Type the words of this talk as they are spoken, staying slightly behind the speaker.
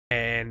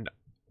and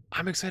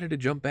I'm excited to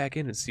jump back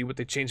in and see what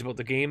they changed about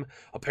the game.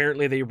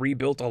 Apparently, they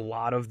rebuilt a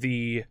lot of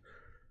the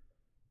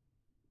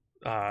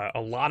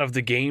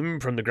game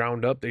from the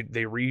ground up.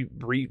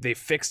 They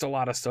fixed a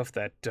lot of stuff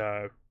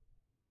that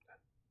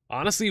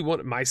honestly,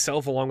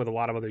 myself along with a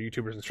lot of other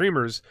YouTubers and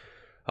streamers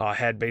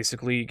had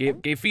basically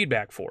gave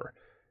feedback for.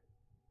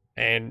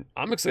 And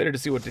I'm excited to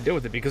see what they did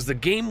with it, because the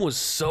game was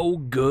so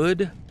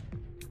good,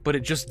 but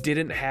it just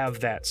didn't have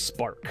that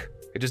spark.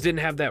 It just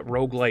didn't have that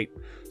roguelite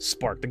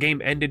spark. The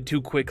game ended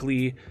too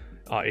quickly.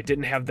 It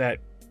didn't have that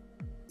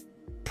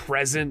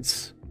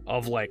presence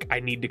of, like, I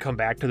need to come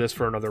back to this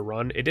for another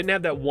run. It didn't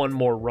have that one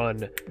more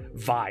run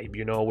vibe,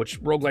 you know,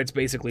 which roguelites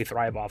basically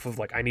thrive off of,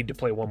 like, I need to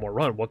play one more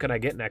run. What can I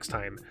get next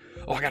time?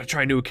 Oh, I gotta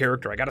try a new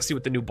character. I gotta see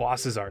what the new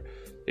bosses are.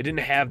 It didn't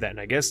have that, and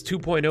I guess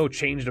 2.0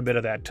 changed a bit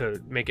of that to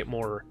make it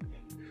more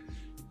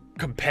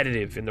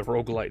competitive in the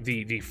roguelite,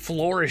 the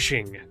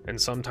flourishing and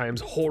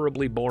sometimes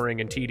horribly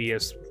boring and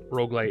tedious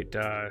roguelite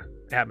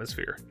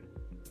atmosphere.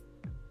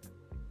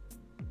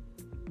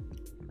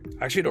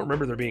 I actually don't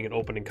remember there being an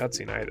opening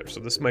cutscene either, so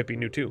this might be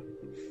new too.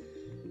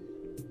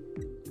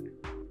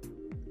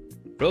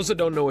 For those that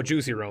don't know what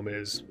Juicy Realm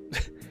is,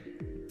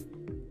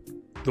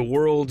 the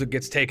world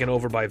gets taken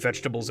over by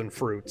vegetables and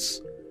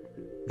fruits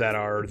that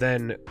are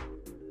then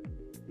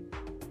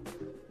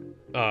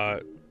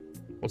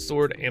what's the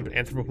word?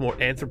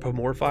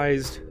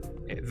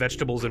 Anthropomorphized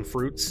vegetables and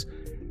fruits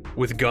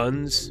with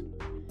guns,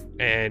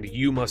 and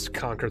you must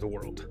conquer the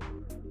world.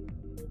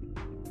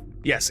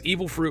 Yes,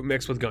 evil fruit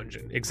mixed with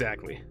gungeon.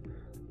 Exactly.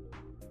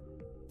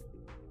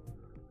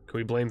 Can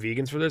we blame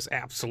vegans for this?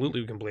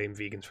 Absolutely we can blame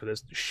vegans for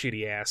this.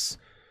 Shitty ass.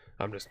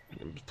 I'm just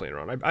playing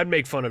around. I'd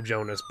make fun of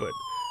Jonas, but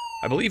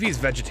I believe he's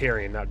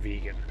vegetarian, not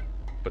vegan.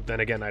 But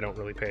then again, I don't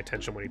really pay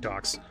attention when he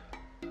talks.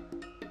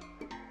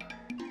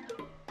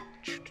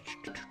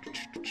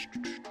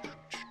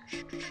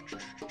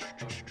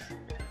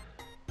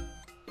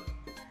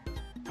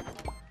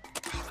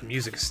 The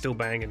music is still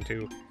banging,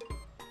 too.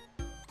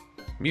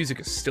 Music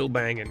is still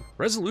banging.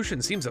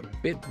 Resolution seems a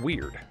bit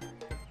weird.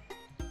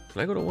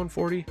 Can I go to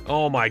 140?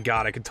 Oh my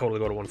god, I could totally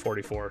go to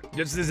 144.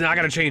 This is not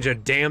going to change a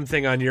damn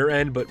thing on your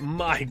end, but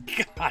my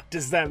god,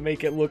 does that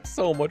make it look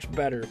so much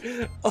better.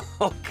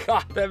 Oh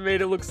god, that made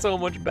it look so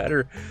much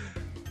better.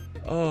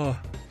 Oh,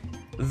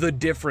 the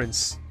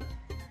difference.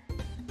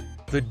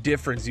 The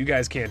difference. You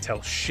guys can't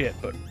tell shit,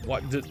 but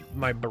what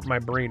my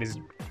brain is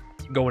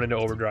going into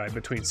overdrive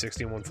between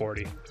 60 and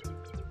 140.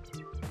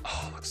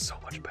 Oh, it looks so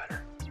much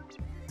better.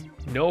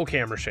 No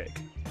camera shake.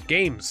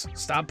 Games,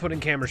 stop putting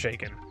camera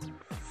shake in.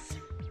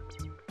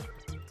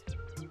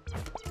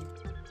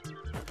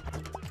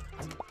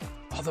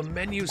 Oh, the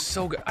menu's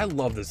so good. I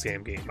love this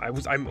game. I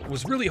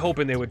was really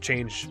hoping they would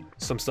change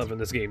some stuff in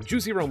this game.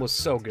 Juicy Realm was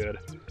so good.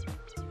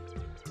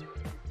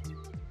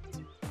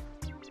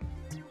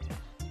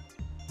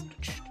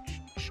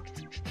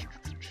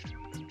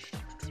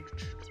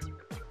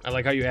 I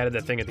like how you added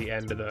that thing at the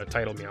end of the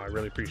title meow. I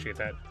really appreciate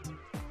that.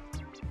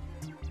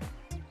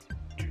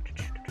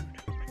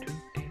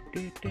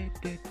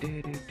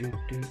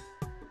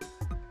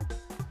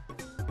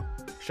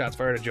 Shots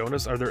fired at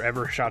Jonas. Are there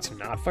ever shots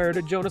not fired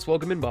at Jonas?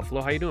 Welcome in,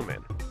 Buffalo. How you doing,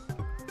 man?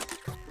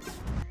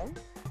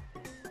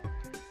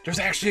 There's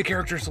actually a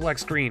character select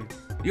screen.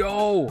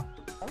 Yo!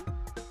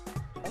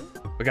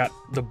 We got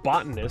the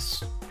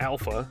Botanist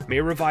Alpha. May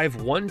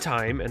revive one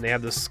time, and they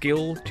have the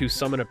skill to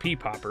summon a pea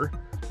popper.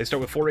 They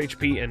start with 4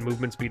 HP and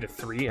movement speed of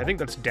 3. I think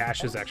that's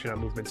dashes, actually, not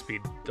movement speed.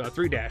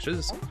 3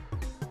 dashes.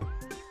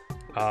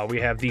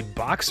 We have the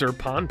Boxer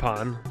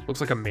Ponpon.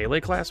 Looks like a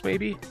melee class,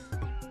 maybe?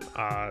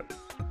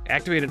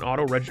 Activate an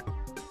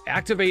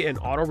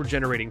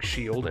auto-regenerating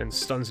shield and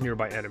stuns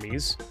nearby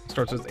enemies.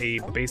 Starts with a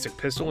basic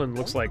pistol and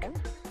looks like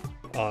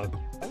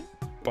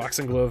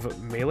boxing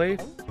glove melee.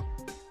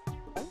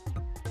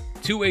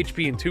 2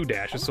 HP and 2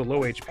 dashes, so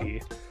low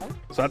HP.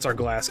 So that's our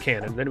glass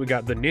cannon. Then we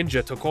got the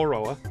Ninja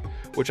Tokoroa,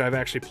 which I've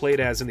actually played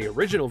as in the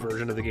original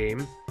version of the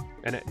game,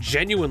 and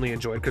genuinely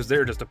enjoyed because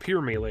they're just a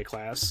pure melee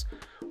class.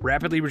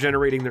 Rapidly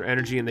regenerating their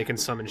energy, and they can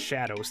summon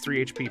shadows.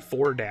 3 HP,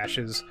 4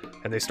 dashes,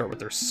 and they start with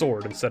their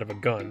sword instead of a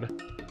gun.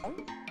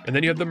 And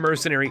then you have the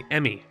mercenary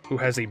Emmy, who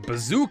has a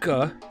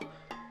bazooka.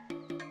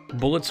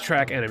 Bullets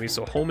track enemies,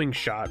 so homing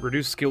shot.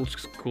 Reduce skill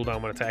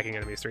cooldown when attacking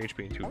enemies. 3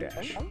 HP and 2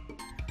 dash.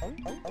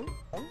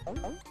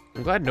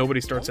 I'm glad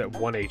nobody starts at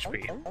 1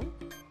 HP.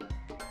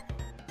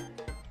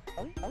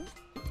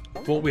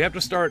 Well, we have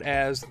to start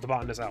as the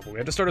Botanist Alpha. We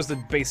have to start as the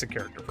basic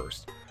character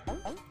first.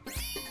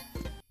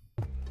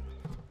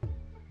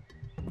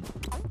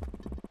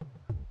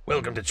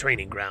 Welcome to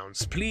training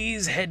grounds.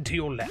 Please head to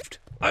your left.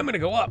 I'm gonna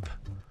go up.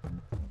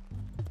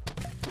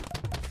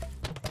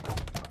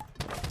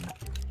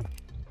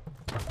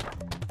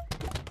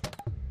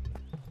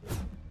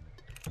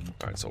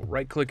 Alright, so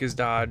right click is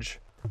dodge.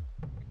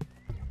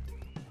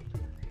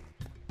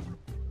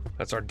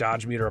 That's our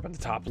dodge meter up at the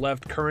top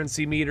left,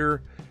 currency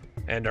meter,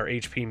 and our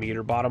HP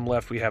meter. Bottom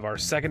left, we have our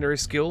secondary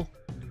skill.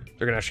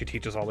 They're gonna actually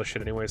teach us all this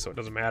shit anyway, so it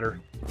doesn't matter.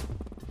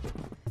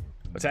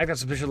 Attack that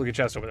suspicious looking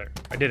chest over there.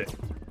 I did it.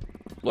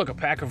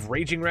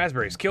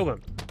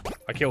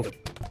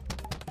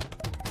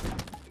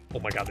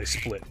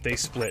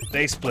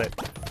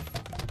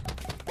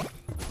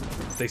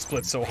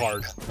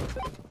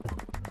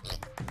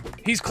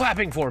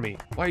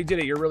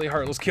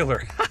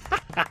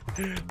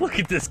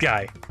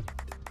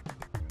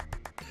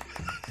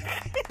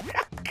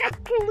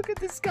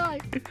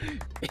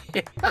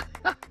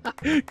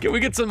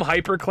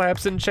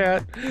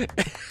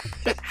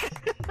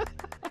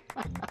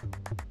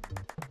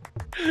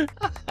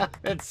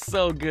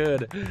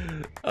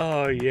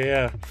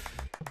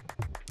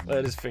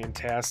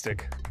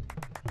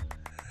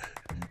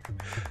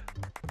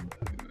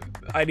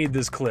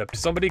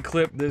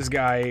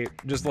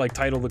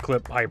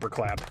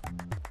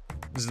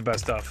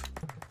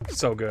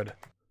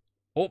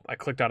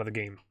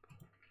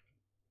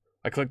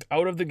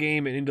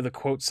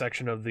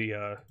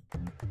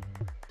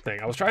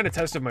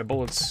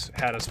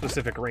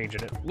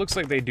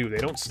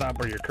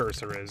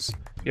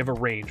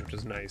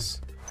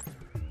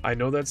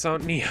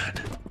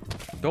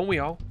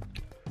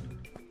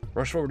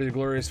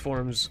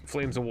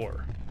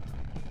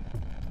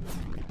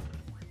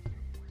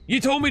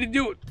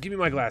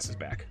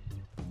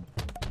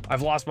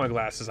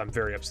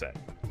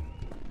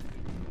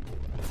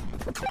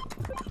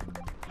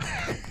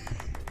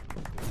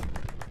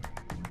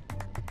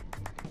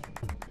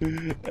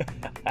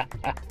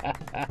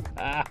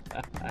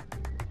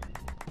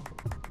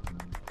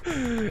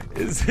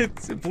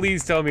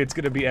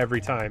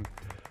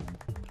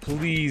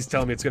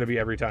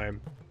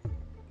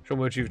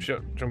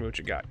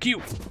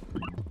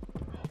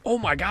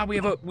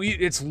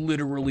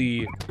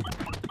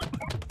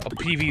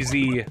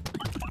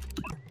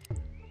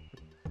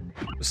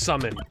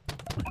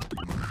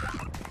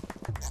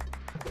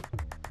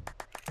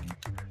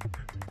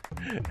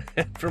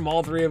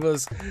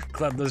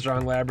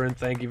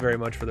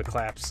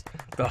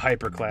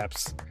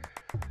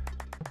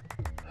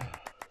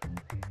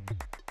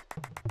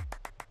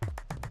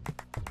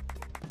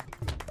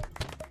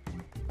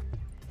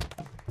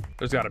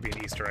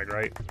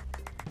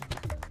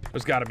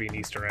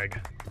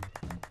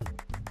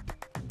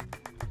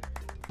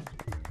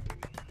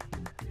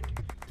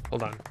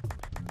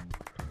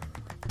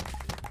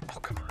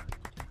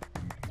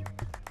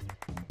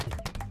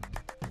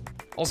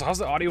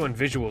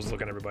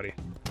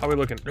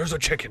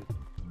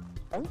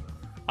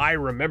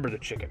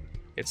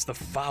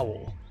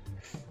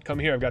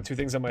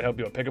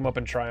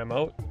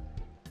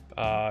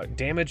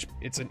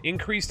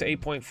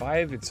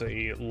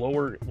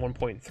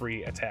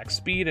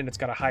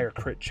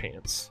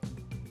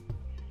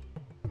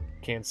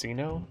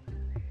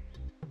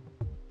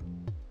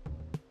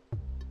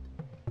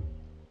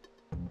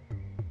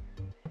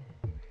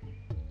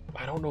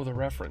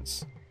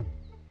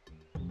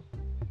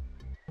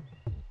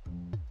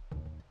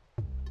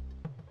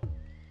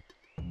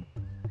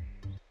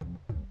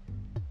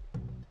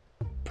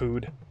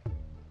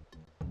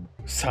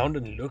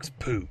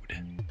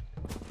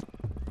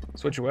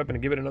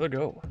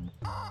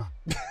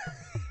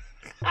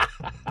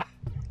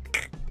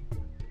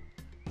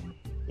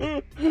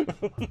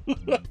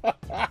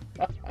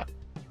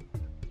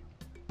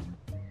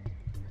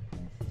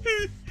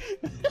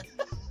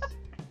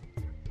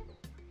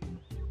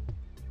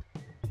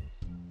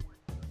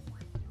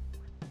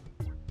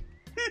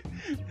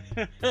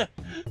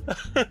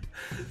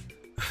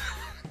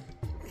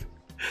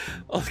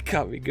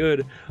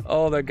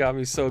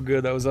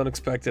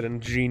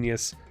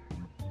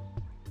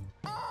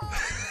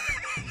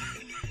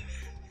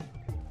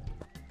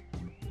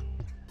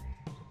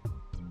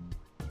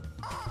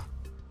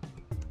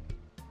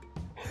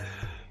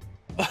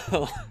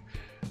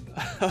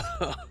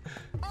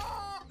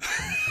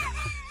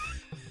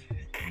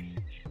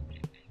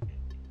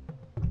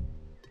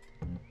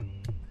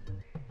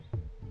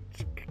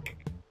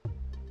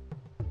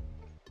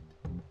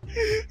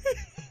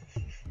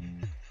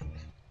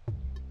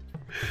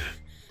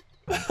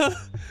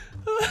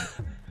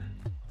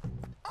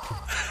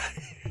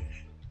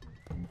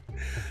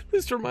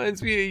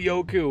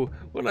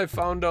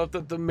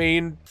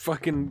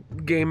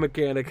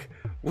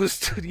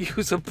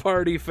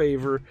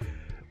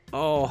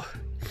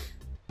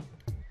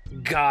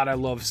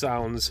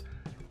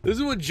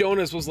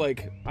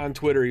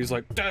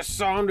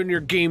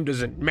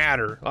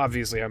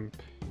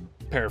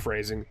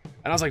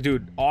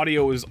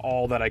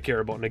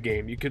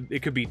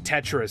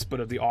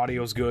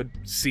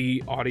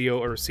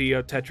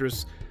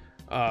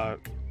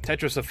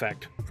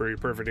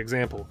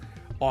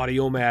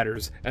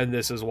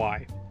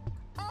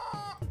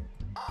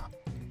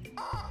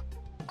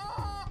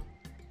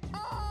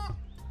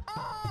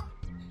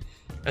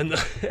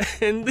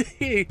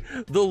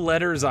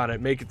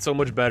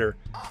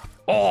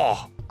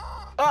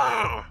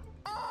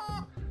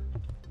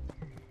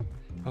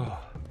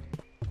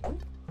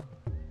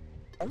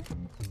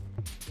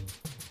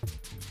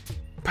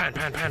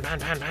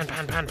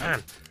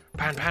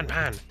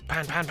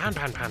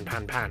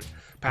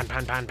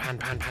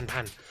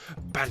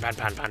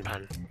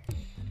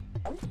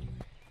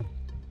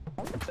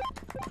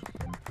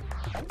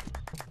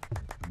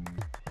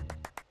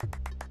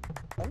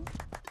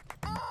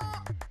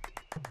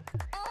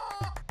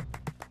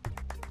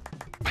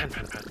 Pan,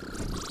 pan, pan.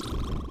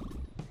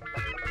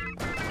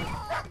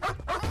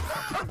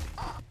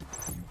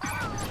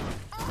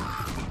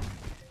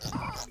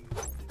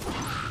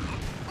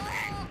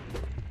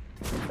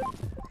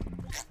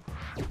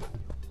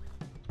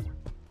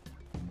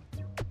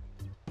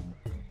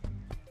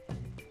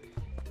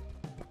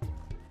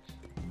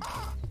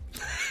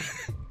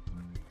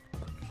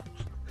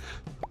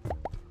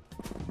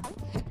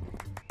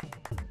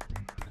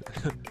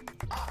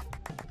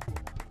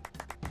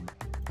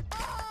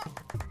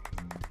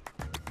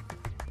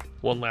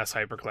 One last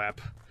hyperclap.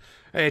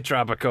 Hey,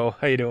 Tropico.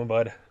 How you doing,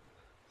 bud?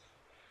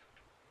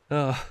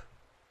 Oh.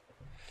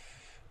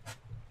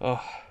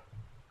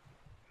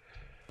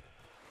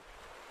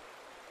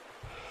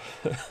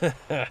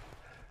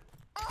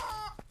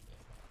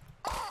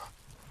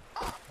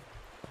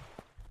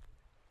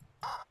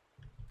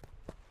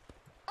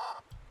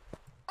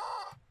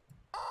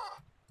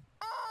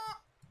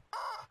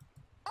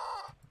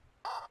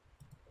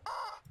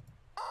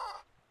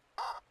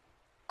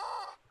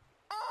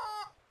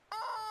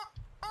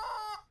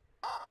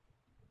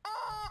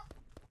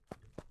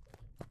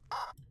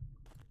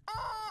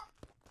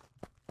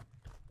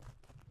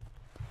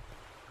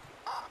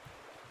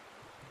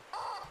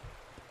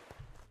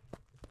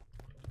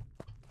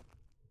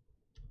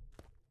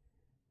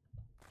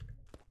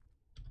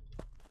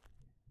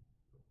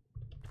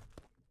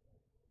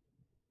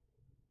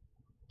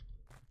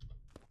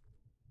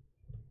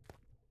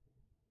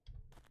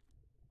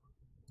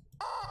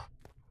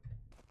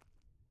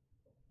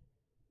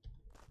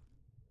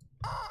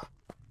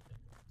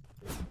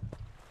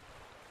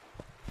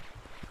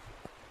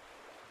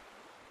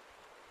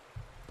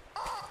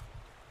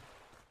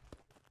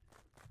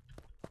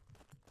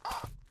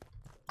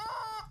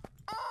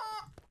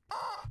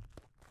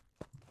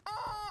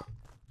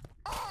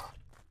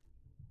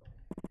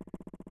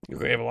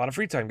 You have a lot of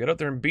free time. Get out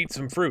there and beat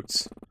some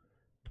fruits.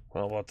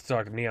 Well, we'll have to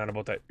talk to Neon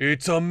about that.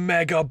 It's a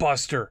Mega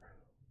Buster.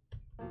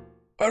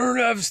 I don't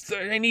have...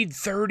 I need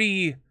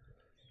 30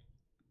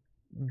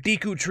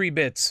 Deku Tree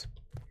bits.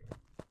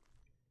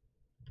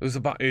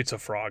 It's a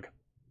frog.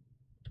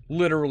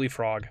 Literally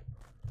frog.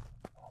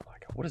 Oh my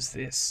god, what is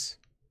this?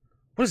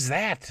 What is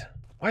that?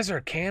 Why is there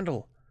a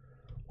candle?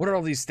 What are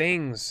all these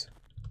things?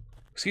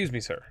 Excuse me,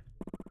 sir.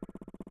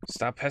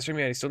 Stop pestering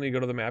me. I still need to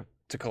go to the map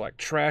to collect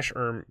trash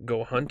or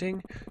go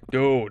hunting.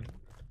 Dude,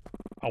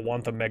 I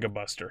want the Mega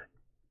Buster.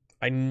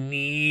 I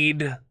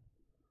need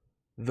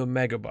the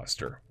Mega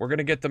Buster. We're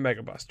gonna get the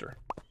Mega Buster.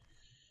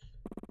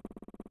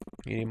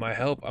 You need my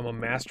help? I'm a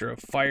master of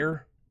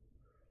fire.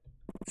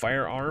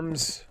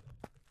 Firearms.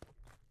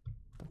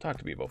 Don't talk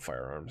to me about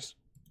firearms.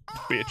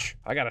 Bitch,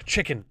 I got a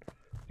chicken.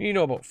 You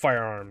know about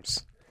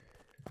firearms.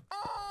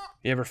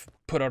 You ever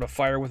put out a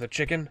fire with a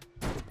chicken?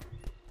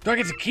 Do I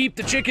get to keep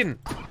the chicken?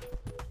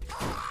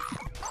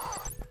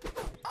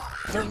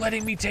 They're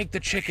letting me take the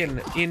chicken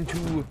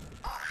into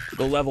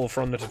the level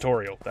from the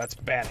tutorial. That's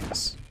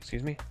badass.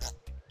 Excuse me?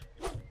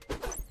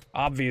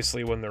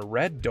 Obviously, when they're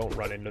red, don't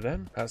run into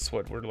them. That's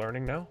what we're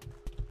learning now.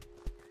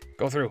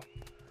 Go through.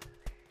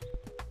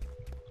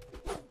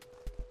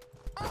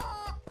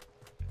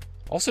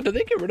 Also, did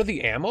they get rid of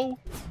the ammo?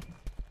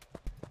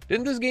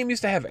 Didn't this game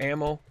used to have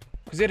ammo?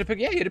 Because you had to pick,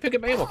 you had to pick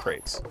up ammo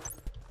crates.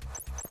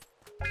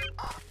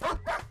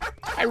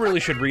 I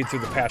really should read through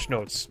the patch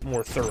notes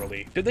more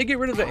thoroughly. Did they get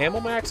rid of the ammo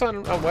max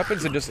on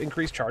weapons and just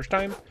increase charge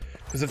time?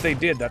 Because if they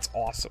did, that's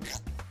awesome.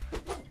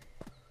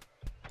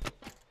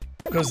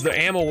 Because the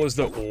ammo was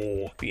the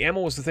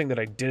ammo was the thing that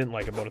I didn't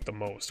like about it the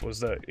most. Was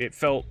that it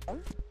felt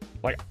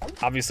like,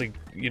 obviously,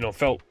 you know,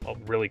 felt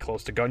really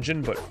close to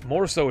Gungeon, but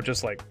more so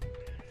just like,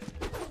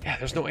 yeah,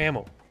 there's no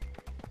ammo.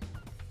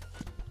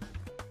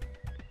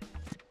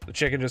 The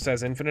chicken just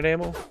has infinite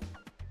ammo.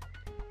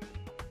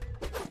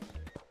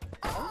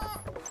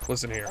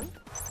 Listen here.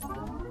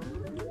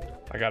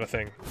 I got a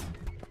thing.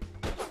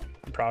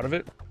 I'm proud of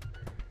it.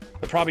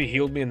 It probably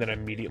healed me and then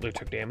immediately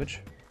took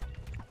damage.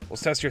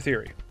 Let's test your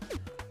theory.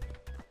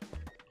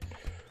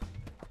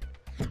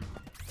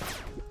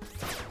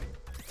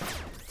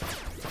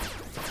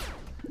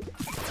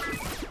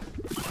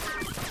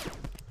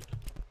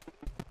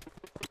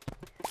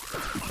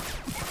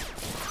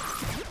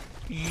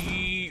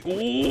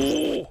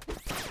 Oh!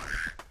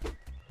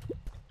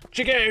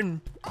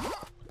 Chicken!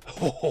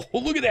 Oh,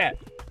 look at that!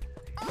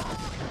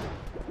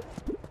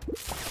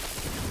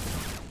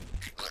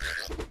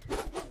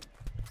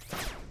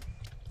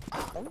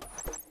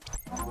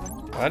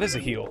 That is a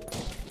heal.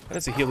 That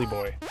is a healy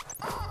boy.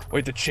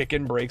 Wait, the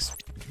chicken breaks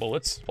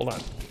bullets? Hold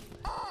on.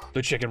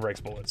 The chicken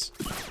breaks bullets.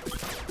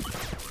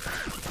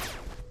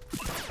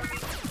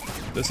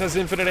 This has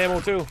infinite ammo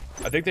too.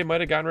 I think they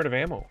might have gotten rid of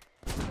ammo.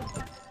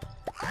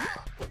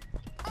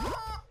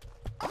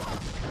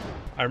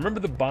 I remember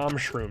the bomb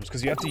shrooms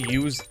because you have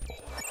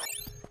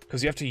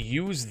to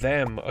use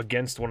them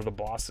against one of the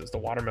bosses, the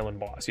watermelon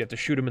boss. You have to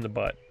shoot him in the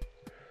butt.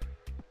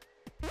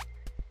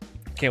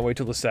 Can't wait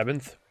till the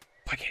 7th.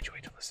 Why can't you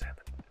wait till the 7th?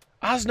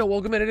 Osno,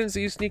 welcome in. I didn't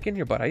see you sneak in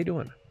here, bud. How you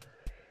doing?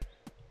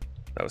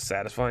 That was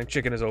satisfying.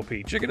 Chicken is OP.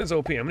 Chicken is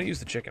OP. I'm gonna use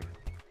the chicken.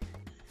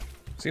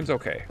 Seems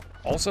okay.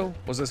 Also,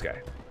 what's this guy?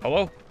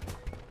 Hello?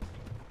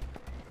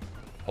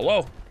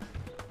 Hello?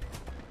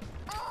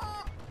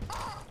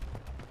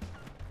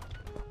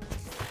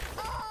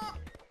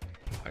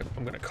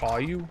 I'm gonna call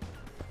you.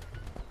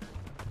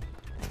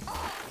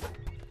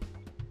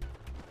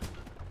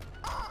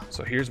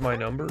 So here's my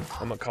number.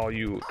 I'm gonna call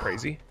you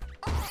crazy.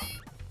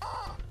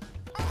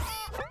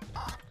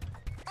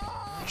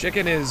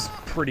 Chicken is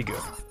pretty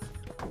good.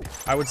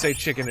 I would say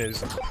chicken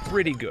is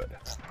pretty good.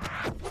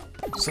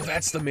 So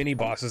that's the mini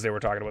bosses they were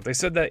talking about. They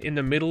said that in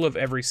the middle of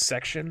every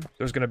section,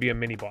 there's gonna be a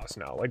mini boss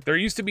now. Like, there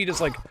used to be just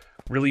like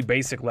really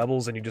basic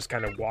levels and you just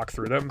kind of walk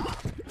through them.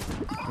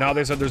 Now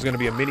they said there's gonna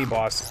be a mini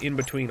boss in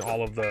between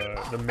all of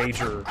the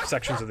major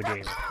sections of the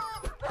game.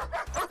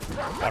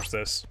 Watch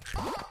this.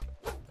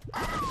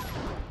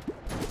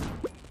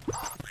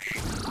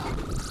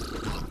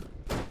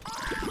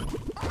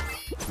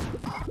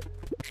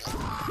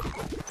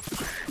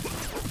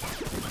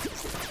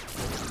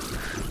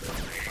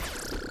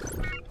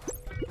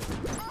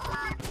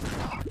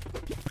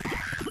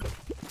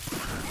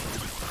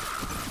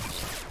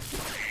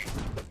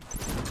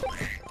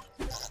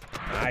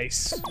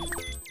 Nice.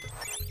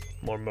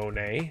 More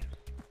Monet.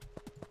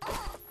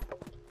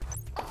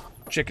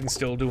 Chicken's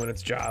still doing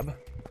its job.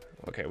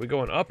 Okay, we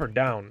going up or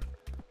down?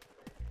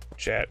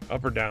 Chat,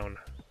 up or down?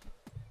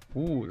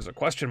 Ooh, there's a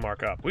question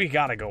mark up. We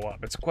gotta go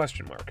up. It's a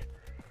question mark.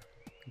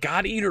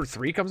 God Eater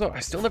 3 comes out?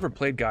 I still never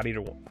played God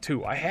Eater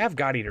 2. I have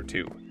God Eater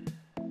 2.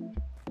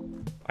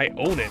 I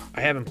own it. I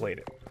haven't played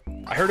it.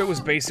 I heard it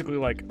was basically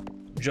like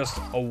just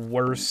a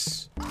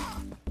worse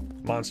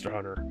Monster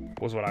Hunter,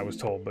 was what I was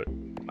told, but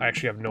I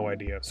actually have no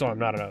idea, so I'm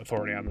not an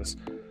authority on this.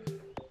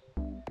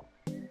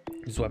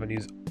 This weapon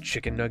use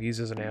chicken nuggies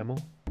as an ammo.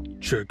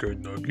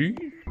 Chicken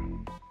nuggies?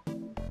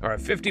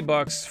 Alright, 50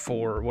 bucks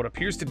for what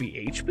appears to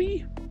be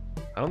HP?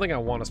 I don't think I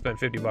want to spend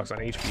 50 bucks on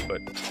HP,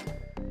 but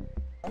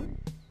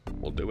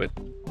we'll do it.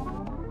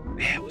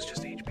 Yeah, it was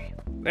just HP.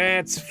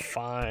 That's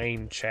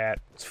fine, chat.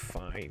 It's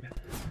fine.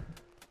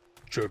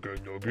 Chicken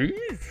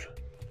nuggies?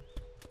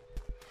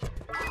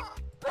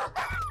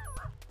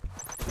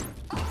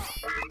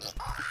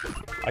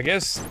 I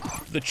guess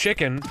the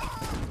chicken,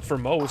 for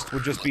most,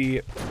 would just be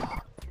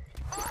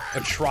a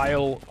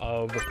trial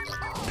of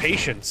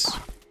patience.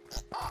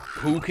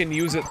 Who can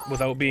use it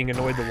without being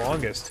annoyed the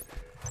longest?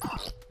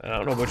 I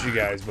don't know about you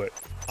guys, but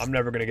I'm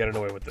never gonna get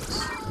annoyed with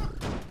this.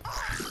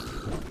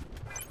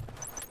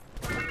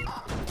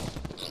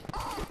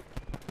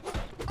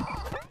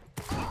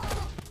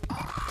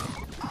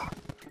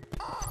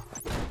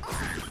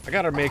 I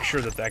gotta make sure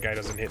that that guy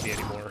doesn't hit me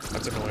anymore.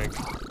 That's annoying.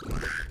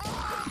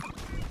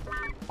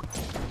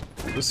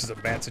 This is a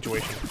bad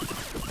situation.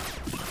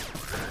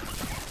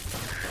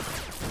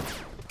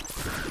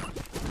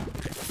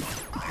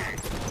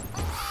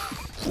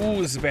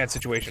 Ooh, this is a bad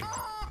situation.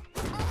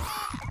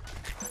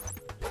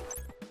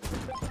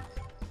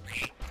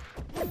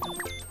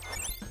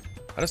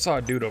 I just saw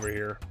a dude over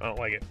here. I don't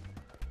like it.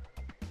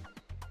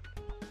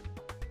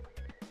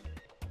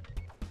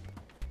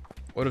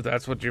 What if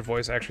that's what your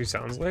voice actually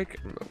sounds like?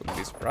 I wouldn't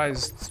be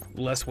surprised. It's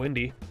less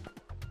windy.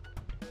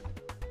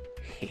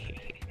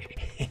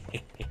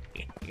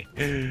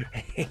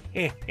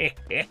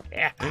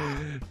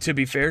 To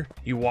be fair,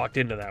 you walked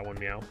into that one,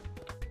 meow.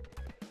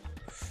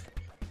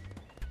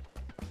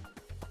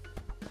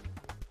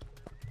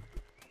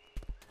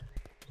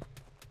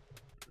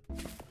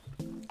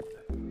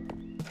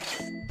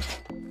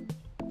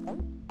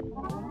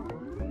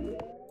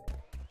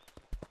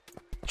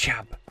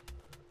 Chop.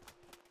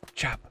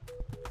 Chop.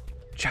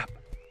 Chop.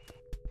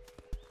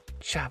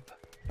 Chop.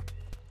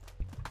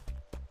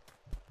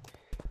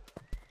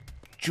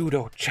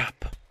 Judo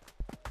chop.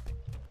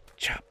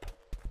 Chop.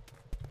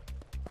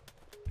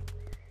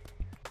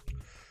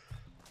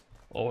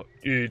 Oh,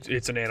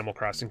 it's an Animal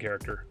Crossing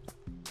character.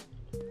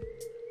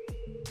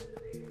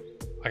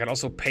 I can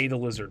also pay the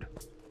lizard.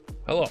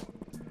 Hello.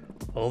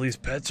 All these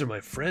pets are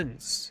my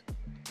friends.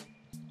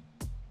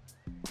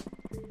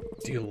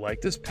 Do you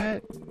like this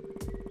pet?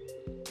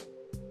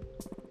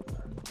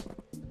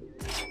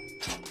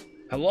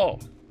 Hello.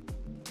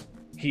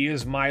 He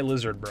is my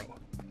lizard, bro.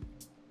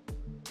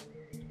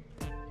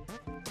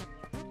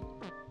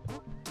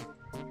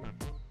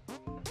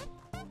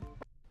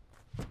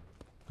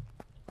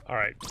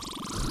 Alright.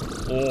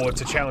 Oh,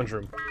 it's a challenge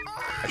room.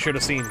 I should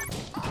have seen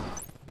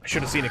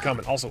it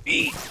coming. Also,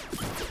 eat!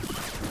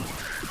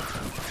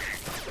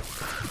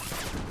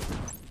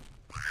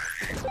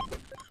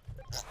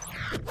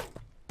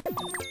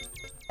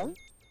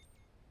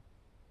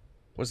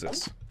 What's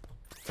this?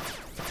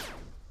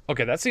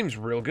 Okay, that seems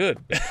real good.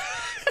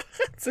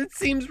 It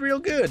seems real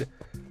good.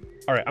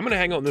 Alright, I'm gonna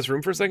hang out in this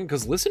room for a second,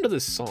 because listen to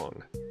this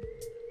song.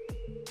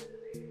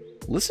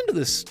 Listen to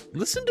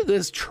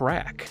this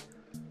track.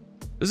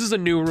 This is a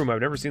new room.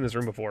 I've never seen this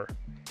room before.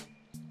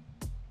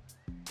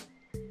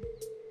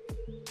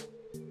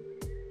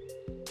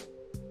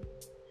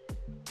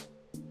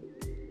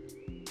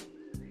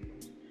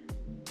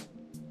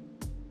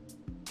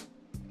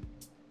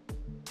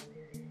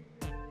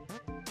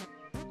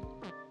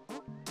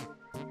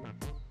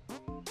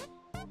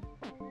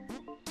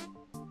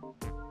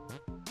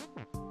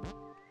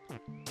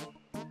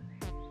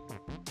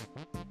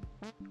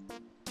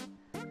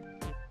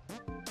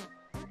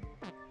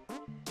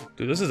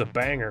 Dude, this is a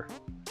banger.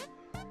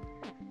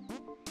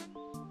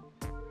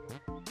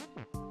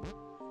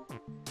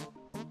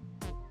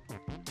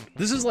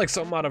 This is like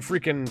something out of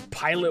freaking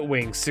Pilot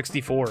Wing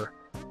 64.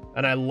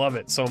 And I love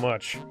it so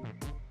much.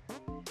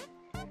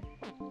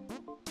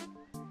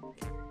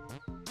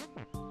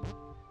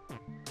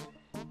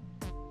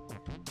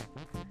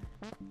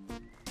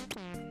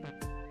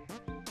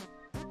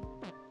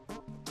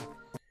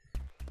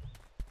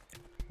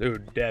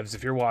 Dude, devs,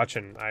 if you're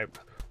watching,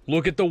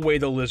 look at the way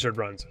the lizard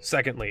runs.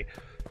 Secondly,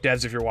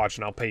 devs, if you're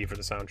watching, I'll pay you for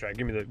the soundtrack.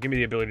 Give me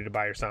the ability to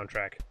buy your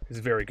soundtrack. It's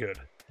very good,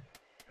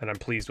 and I'm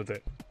pleased with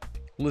it.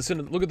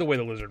 Listen, look at the way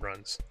the lizard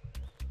runs.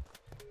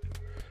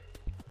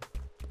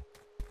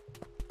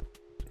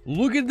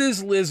 Look at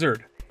this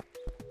lizard.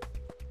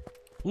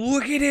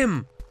 Look at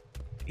him.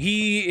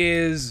 He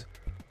is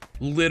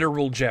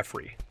literal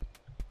Jeffrey.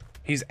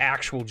 He's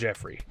actual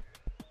Jeffrey.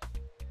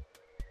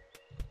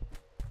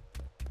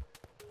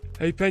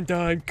 Hey, Penta,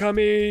 I'm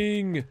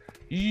coming!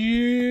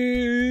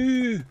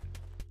 Yeah!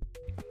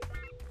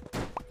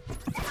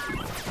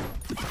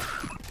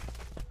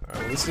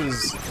 Alright,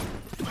 excuse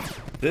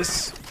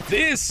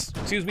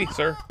me,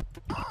 sir.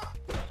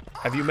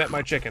 Have you met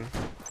my chicken?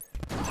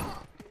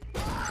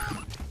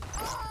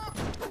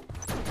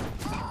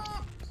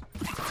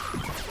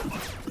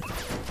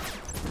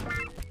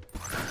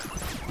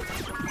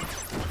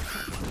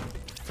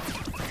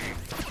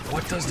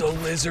 What does the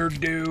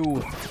lizard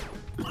do?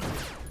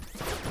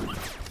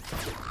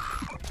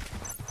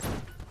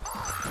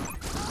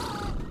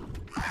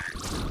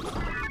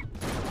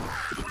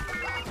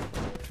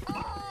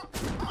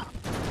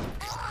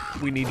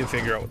 We need to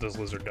figure out what this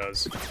lizard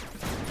does.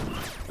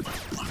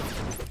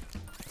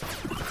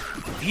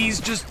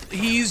 He's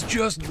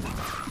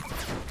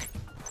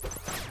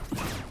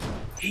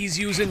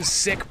using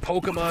sick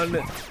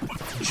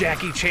Pokemon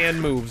Jackie Chan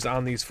moves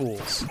on these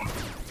fools.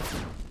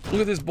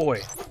 Look at this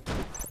boy.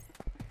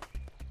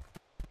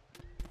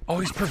 Oh,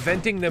 he's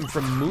preventing them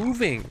from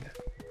moving.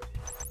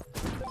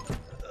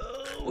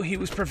 Oh, he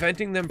was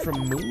preventing them from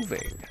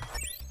moving.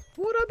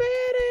 What a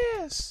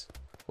badass.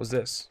 What's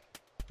this?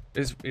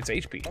 It's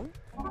HP.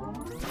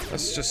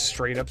 That's just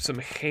straight up some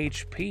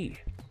HP.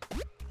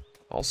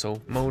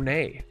 Also,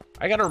 Monet.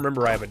 I gotta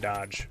remember I have a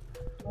dodge.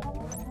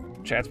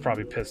 Chat's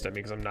probably pissed at me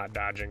because I'm not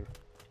dodging.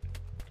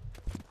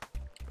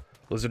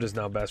 Lizard is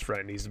now best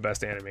friend. He's the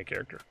best anime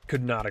character.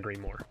 Could not agree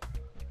more.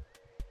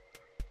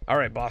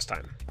 Alright, boss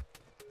time.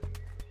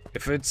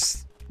 If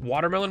it's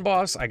Watermelon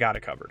Boss, I got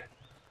it covered.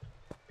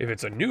 If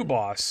it's a new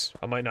boss,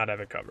 I might not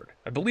have it covered.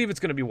 I believe it's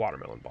gonna be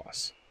Watermelon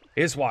Boss.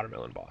 It's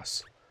Watermelon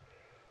Boss.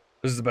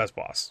 This is the best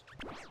boss.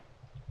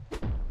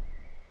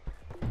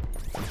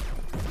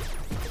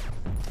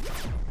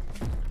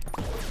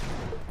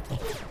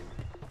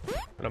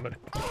 And I'm gonna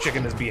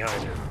chicken his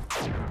behind him.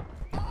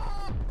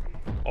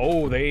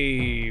 Oh,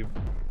 they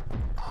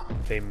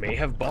may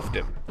have buffed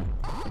him.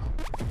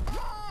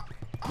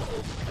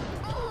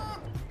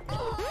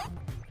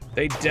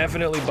 They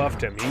definitely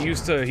buffed him. He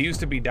used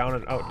to be down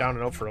and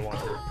out for a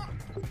longer.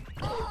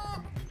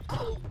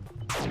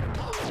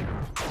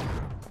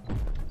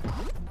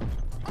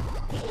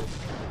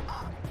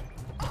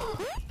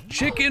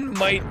 Chicken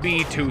might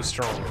be too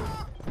strong.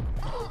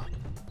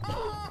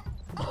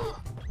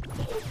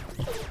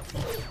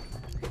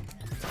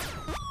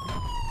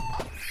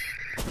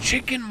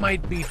 Chicken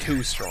might be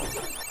too strong.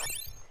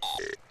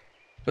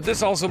 But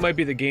this also might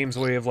be the game's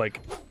way of, like,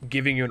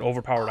 giving you an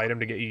overpowered item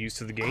to get you used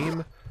to the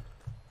game.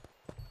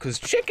 Because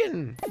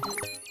chicken...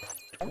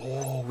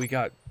 Oh, we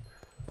got...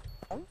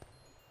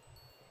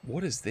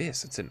 What is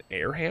this? It's an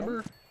air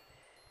hammer?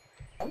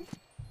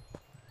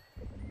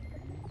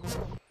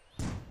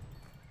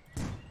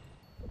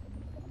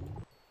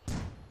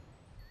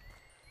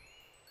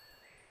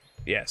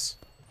 Yes.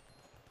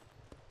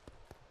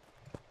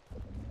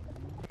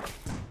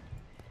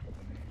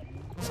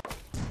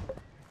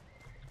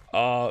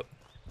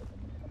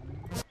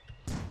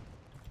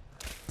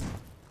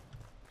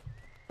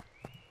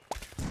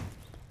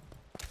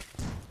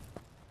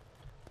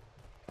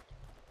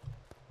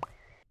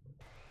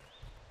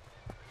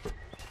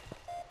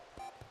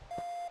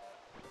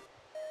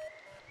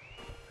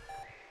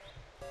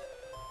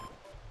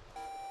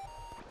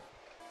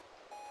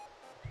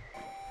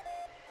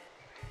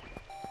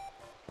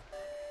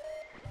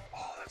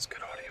 That's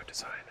good audio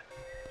design.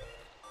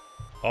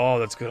 Oh,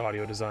 that's good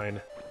audio design.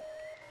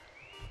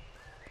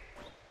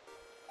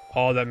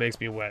 Oh, that makes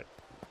me wet.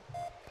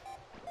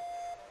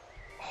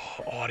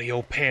 Oh,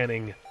 audio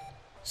panning.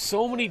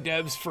 So many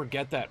devs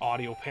forget that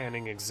audio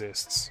panning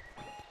exists.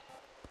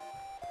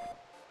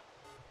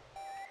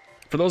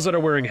 For those that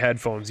are wearing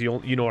headphones,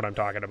 you know what I'm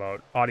talking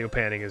about. Audio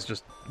panning is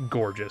just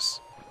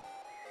gorgeous.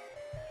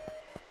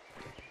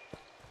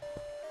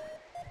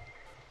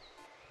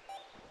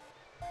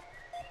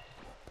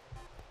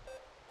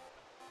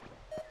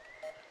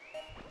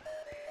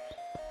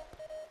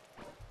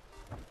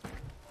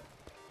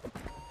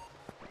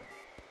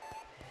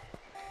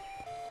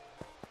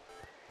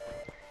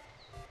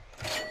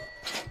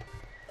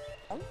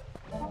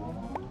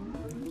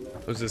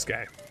 Who's this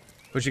guy?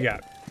 What you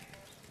got?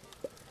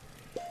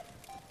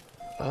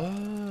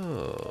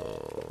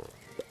 Oh.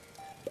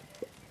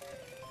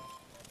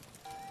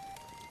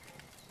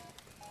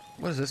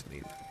 What does this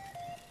mean?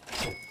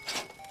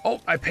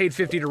 Oh, I paid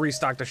 50 to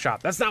restock the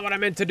shop. That's not what I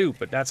meant to do,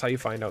 but that's how you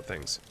find out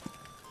things.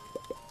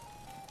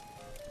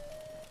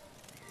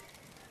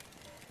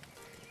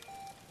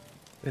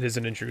 It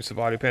isn't intrusive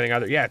audio panning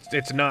either. Yeah,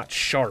 it's not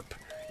sharp.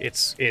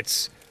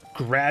 It's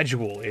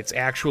gradual. It's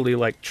actually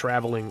like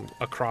traveling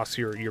across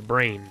your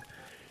brain.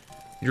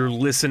 Your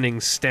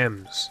listening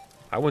stems.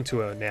 I went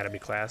to an anatomy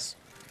class.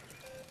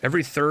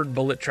 Every third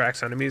bullet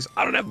tracks enemies.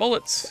 I don't have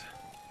bullets.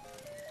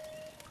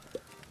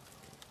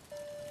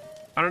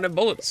 I don't have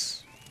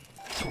bullets.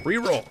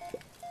 Reroll.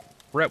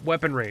 Rep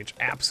weapon range.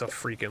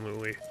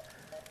 Abso-freaking-lutely.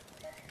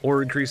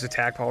 Or increase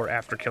attack power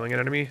after killing an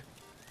enemy.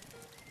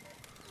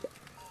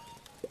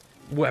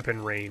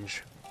 Weapon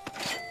range.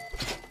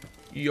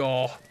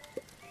 Y'all.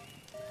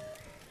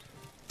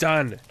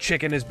 Done.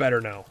 Chicken is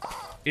better now.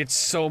 It's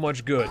so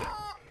much good.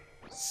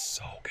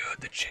 So good,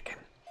 the chicken.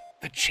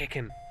 The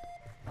chicken.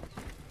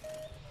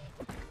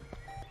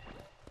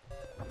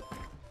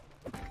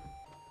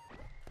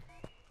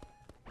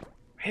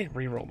 Hey,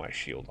 reroll my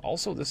shield.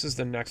 Also, this is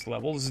the next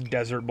level. This is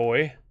Desert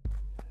Boy.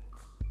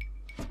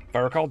 If I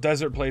recall,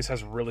 Desert Place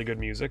has really good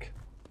music.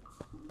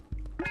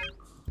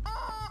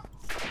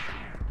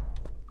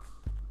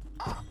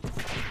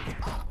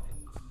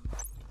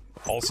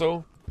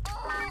 Also,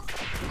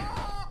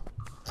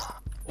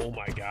 oh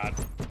my god.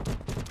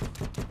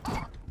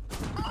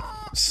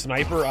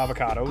 Sniper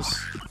avocados.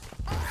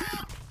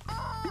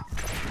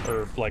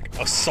 Or, like,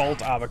 assault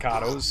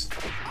avocados.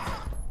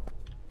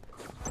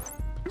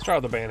 Let's try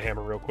out the band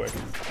hammer real quick.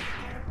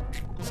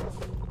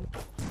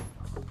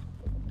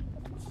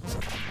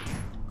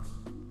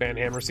 Band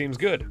hammer seems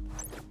good.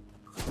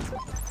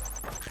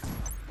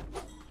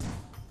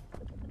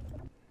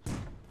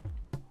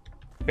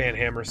 Band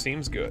hammer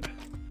seems good.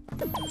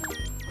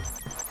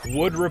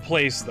 Would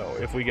replace, though,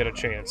 if we get a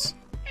chance.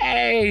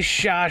 Hey,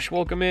 Shosh,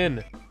 welcome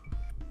in.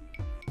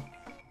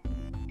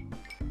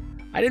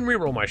 I didn't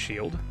reroll my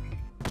shield.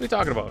 What are you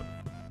talking about?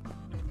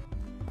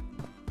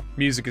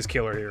 Music is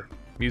killer here.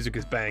 Music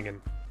is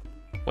banging.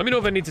 Let me know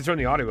if I need to turn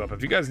the audio up.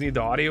 If you guys need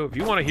the audio, if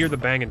you want to hear the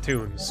banging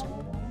tunes,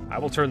 I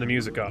will turn the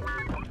music up.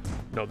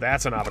 No,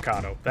 that's an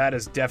avocado. That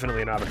is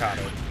definitely an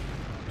avocado.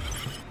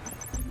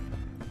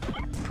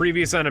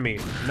 Previous enemy,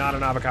 not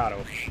an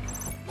avocado.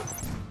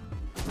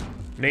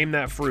 Name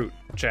that fruit,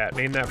 chat.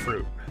 Name that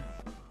fruit.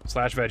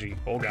 Slash veggie.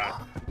 Oh,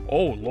 God.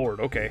 Oh, Lord.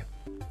 Okay.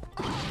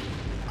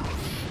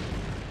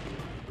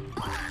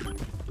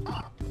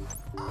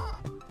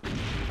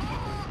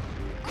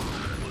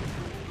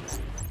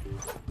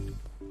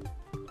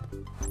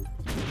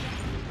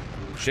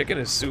 Chicken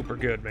is super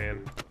good,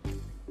 man.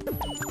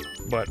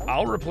 But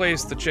I'll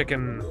replace the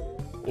chicken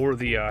or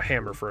the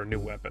hammer for a new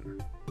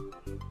weapon.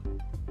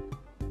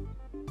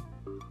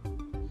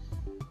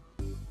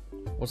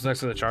 What's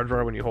next to the charge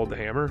bar when you hold the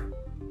hammer?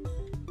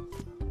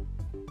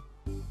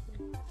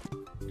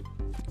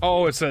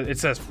 Oh, it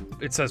says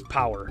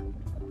power.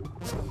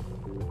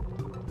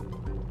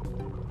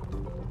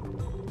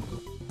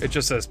 It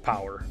just says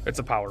power. It's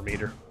a power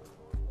meter.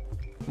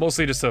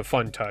 Mostly just a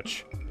fun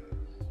touch.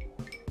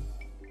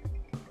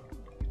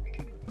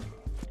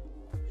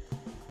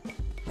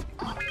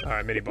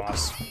 Alright, mini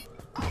boss.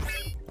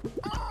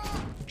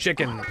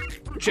 Chicken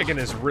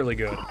is really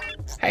good.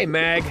 Hey,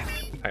 Mag.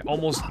 I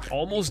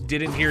almost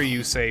didn't hear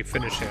you say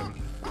finish him.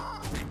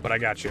 But I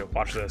got you.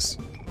 Watch this.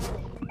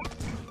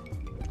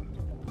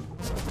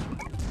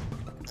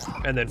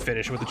 And then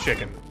finish with the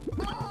chicken.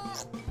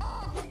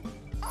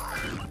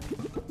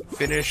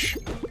 Finish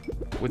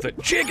with a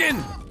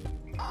chicken!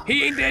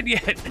 He ain't dead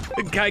yet!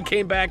 The guy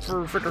came back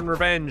for frickin'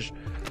 revenge.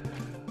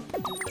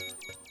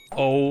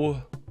 Oh,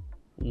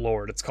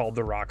 Lord, it's called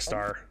the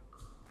Rockstar.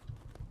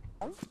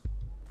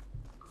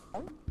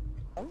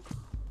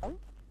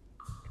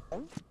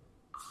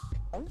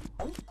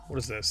 What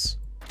is this?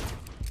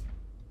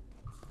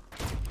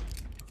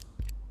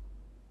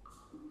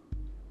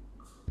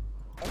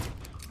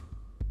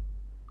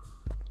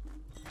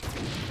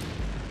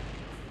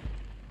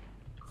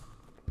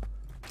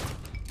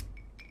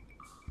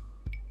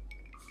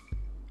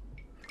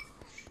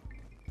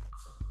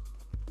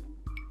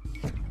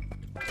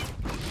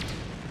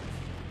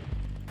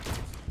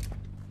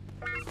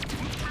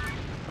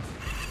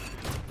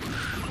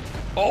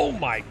 Oh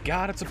my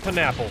God, it's a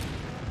pineapple.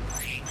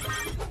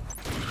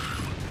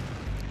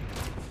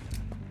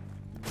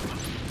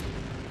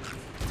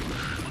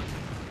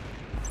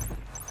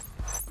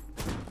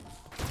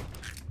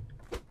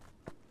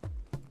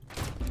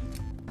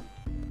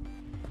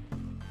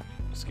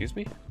 Excuse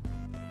me?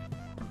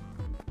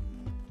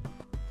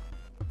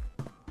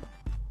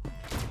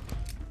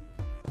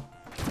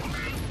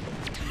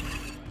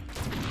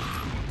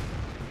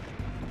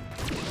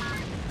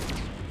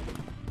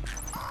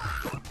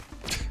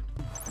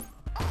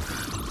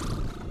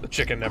 The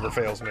chicken never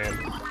fails, man.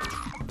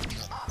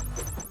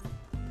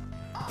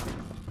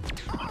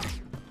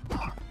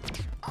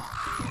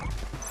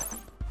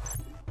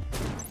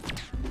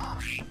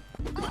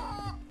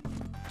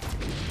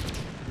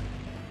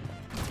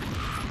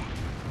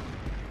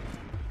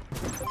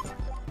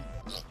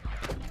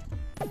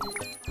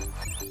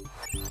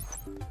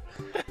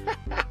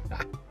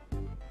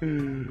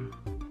 Ooh,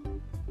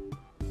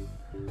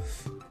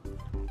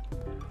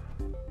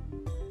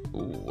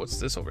 what's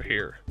this over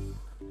here?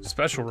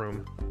 Special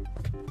room.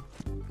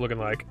 Looking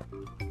like.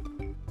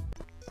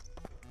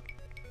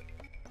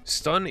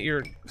 Stun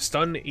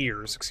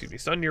ears, excuse me.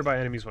 Stun nearby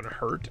enemies when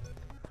hurt.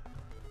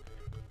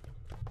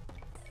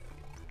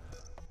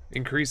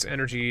 Increase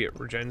energy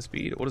regen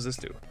speed. What does this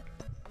do?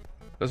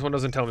 This one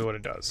doesn't tell me what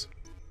it does.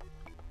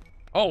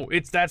 Oh,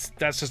 that's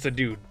just a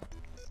dude.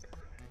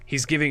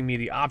 He's giving me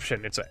the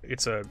option.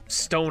 It's a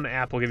stone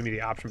apple giving me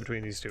the option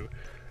between these two.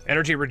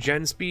 Energy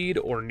regen speed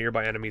or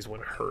nearby enemies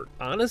when hurt.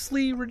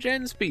 Honestly,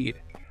 regen speed.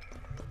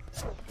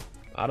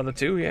 Out of the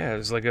two, yeah,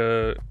 it's like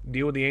a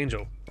deal with the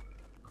angel.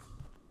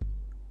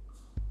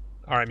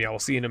 Alright, yeah, we'll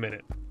see you in a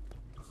minute.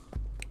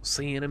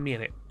 See you in a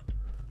minute.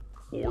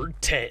 Or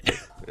 10.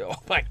 Oh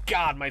my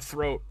god, my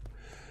throat.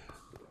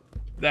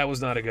 That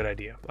was not a good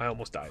idea. I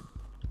almost died.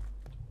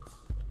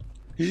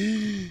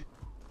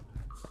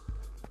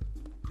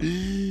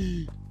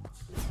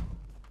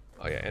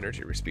 Oh yeah,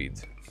 energy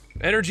respeeds.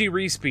 Energy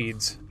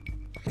respeeds.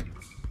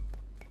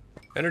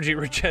 Energy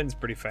regen's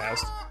pretty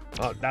fast.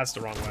 Oh, that's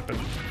the wrong weapon.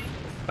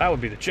 That would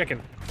be the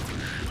chicken.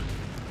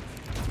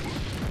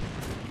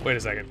 Wait a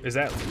second. Is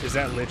that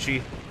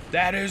lychee?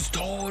 That is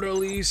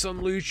totally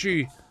some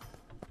lychee.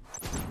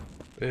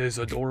 It is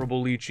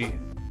adorable lychee.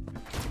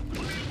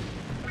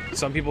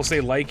 Some people say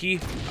likey.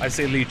 I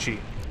say lychee.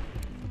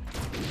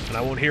 And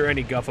I won't hear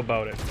any guff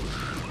about it.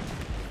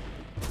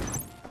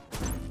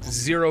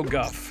 Zero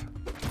guff.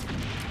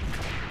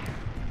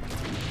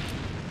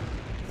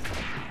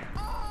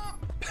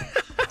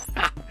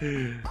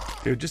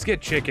 Dude, just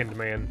get chickened,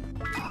 man.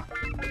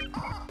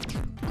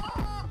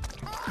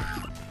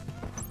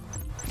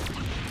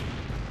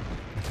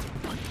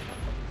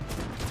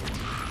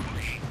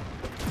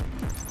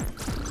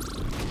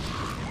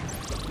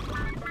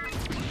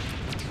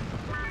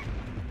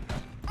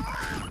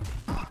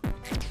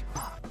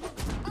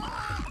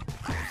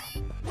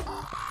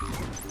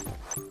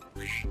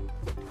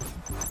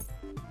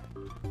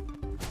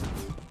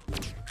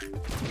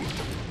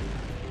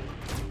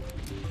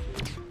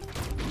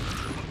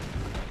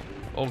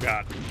 Oh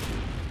god.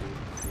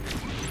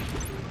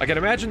 I can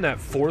imagine that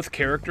fourth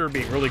character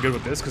being really good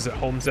with this because it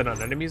homes in on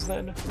enemies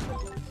then.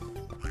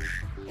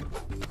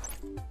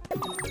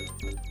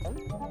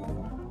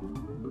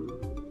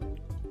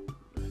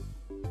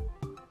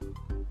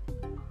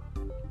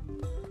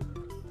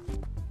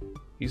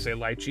 You say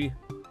lychee?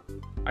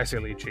 I say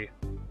lychee.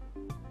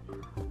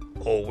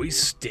 Always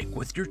stick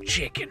with your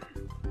chicken.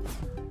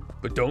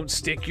 But don't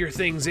stick your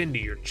things into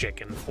your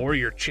chicken, or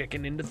your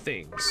chicken into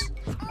things.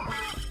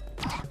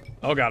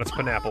 Oh god, it's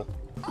pineapple.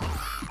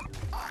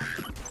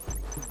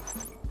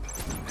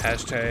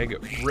 Hashtag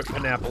rip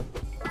pineapple.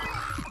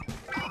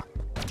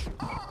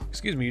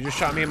 Excuse me, you just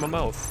shot me in my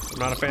mouth. I'm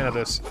not a fan of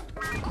this.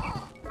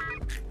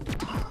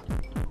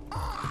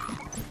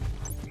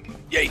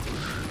 Yay!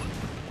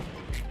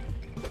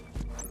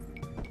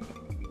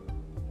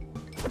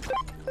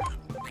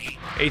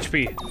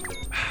 HP.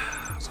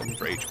 Something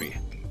for HP.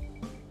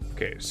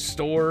 Okay,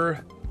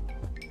 store.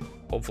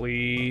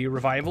 Hopefully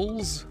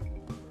revivals.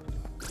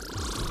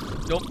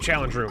 Nope,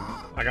 challenge room.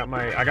 I got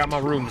my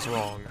rooms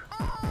wrong.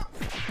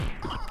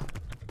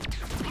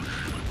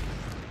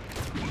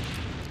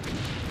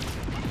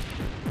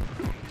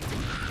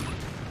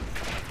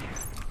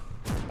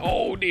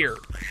 Oh dear.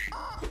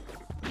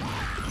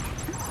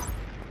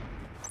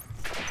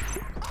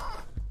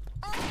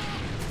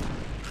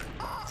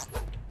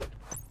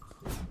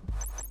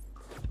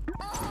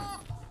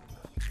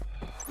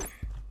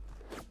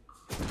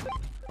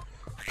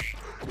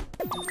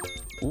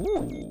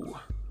 Ooh.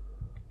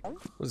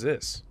 What's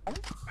this?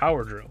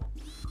 Power drill.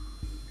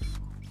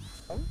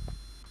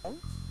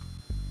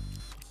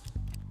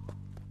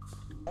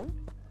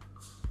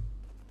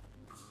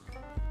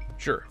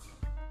 Sure.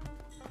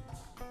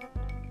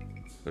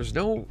 There's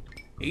no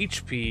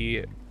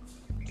HP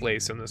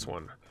place in this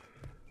one.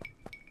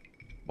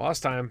 Boss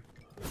time.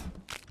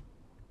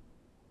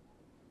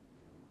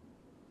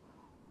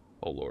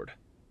 Oh lord.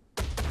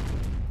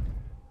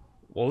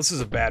 Well, this is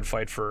a bad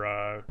fight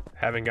for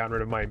having gotten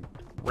rid of my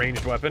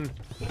ranged weapon.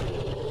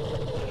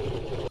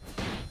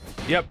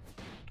 Yep.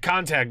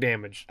 Contact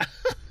damage.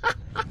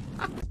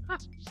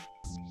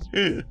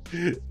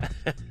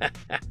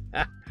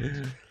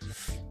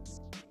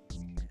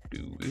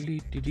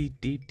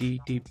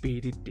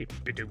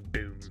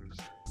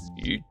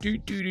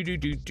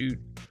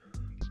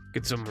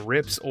 Get some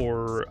rips,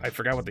 or I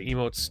forgot what the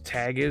emote's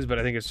tag is, but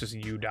I think it's just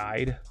you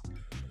died.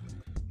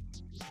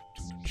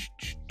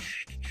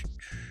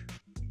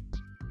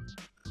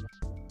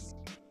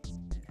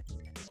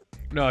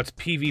 No, it's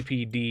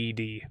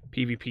PvP-DD.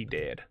 PvP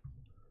dead.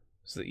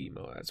 It's the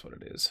emo, that's what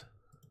it is.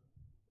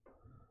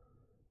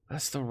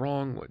 That's the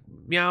wrong one.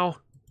 Meow.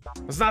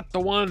 That's not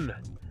the one.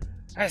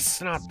 That's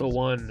not the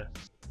one.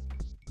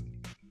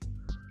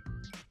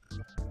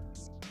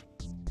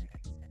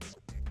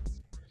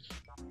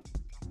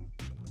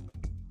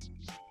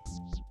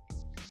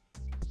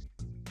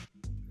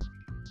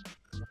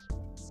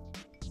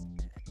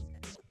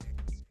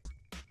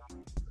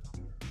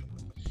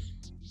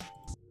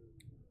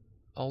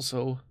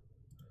 Also,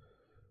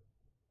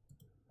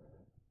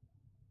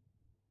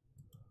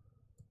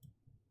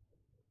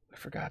 I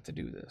forgot to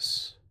do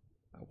this.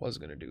 I was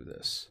going to do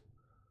this.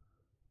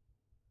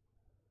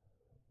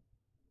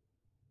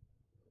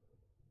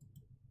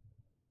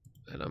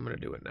 And I'm going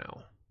to do it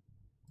now.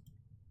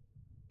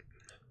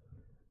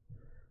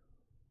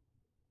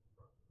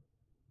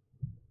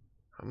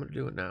 I'm going to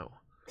do it now.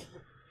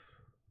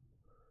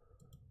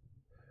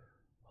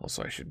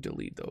 Also, I should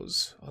delete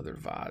those other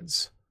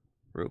VODs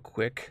real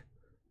quick.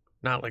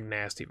 Not like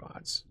nasty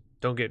VODs.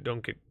 Don't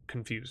get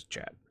confused,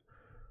 chat.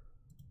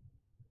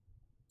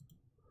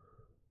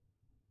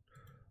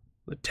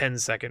 The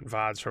 10-second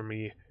VODs from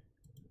me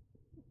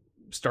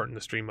starting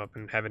the stream up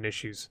and having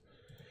issues.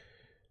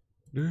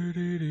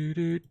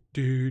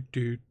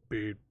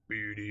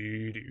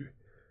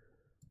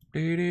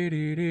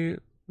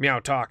 Meow,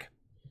 talk.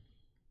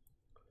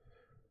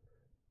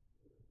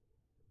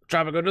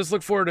 Tropico, just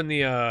look for it in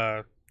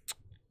the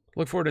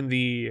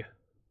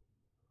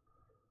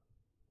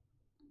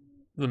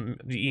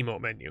the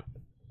emote menu.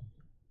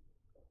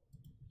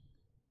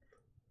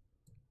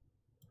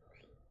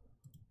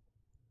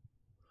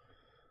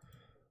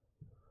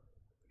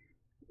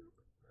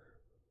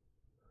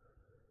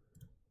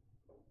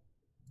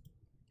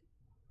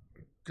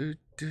 Do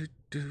do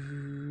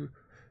do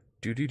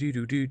do do do do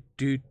do do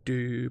do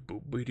do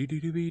do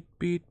do beat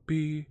beat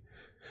beat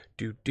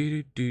do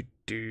do do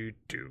do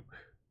do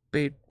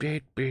beat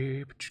beat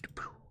beat beat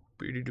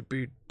beat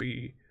beat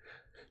beat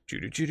do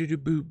do do do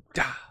boo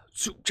da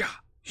su ja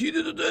he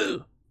do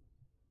do.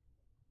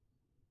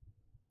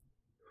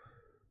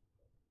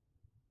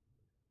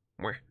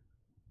 Mwah.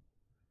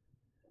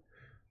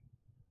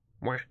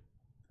 Mwah.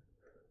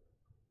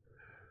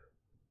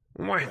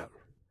 Mwah. Well,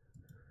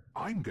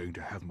 I'm going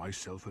to have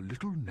myself a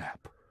little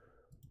nap.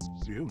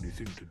 The only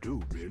thing to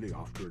do, really,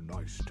 after a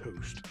nice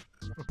toast.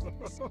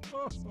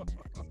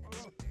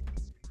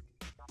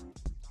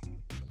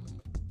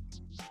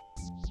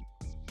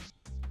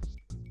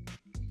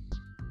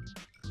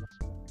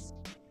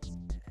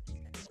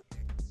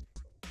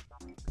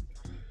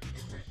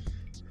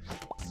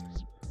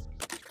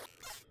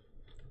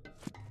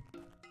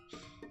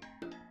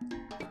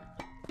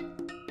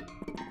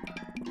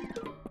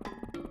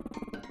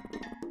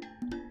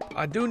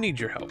 I do need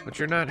your help, but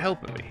you're not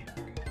helping me.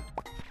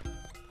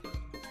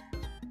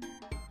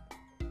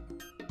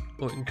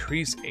 Will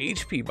increase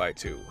HP by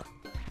 2.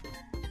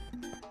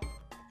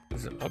 This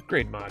is an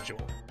upgrade module.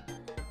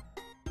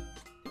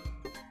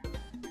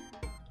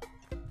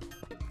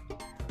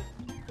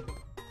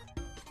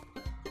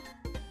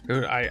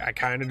 Dude, I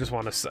kind of just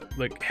want to,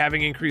 like,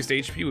 having increased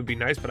HP would be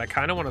nice, but I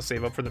kind of want to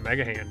save up for the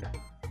Mega Hand.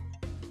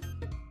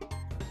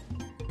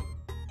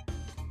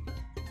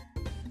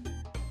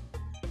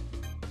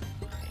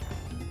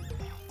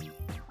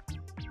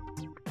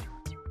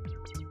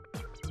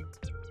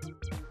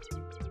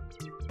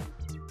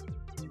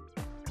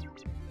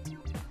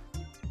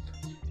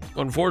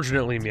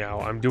 Unfortunately, Meow,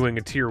 I'm doing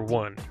a tier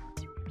 1.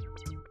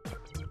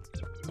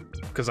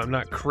 Because I'm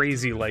not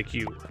crazy like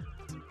you.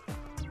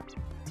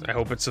 I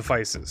hope it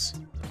suffices.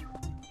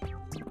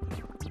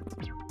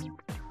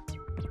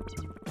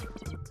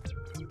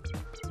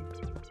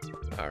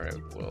 Alright,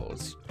 well,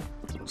 let's...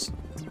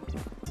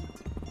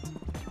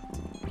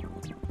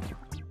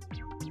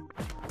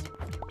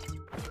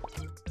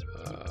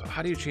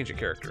 how do you change a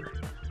character?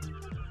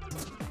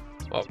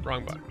 Oh,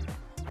 wrong button.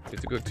 You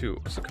have to go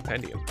to it's a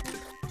compendium.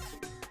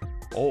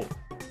 Oh.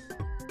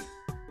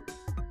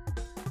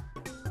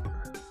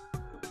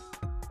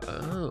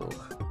 Oh.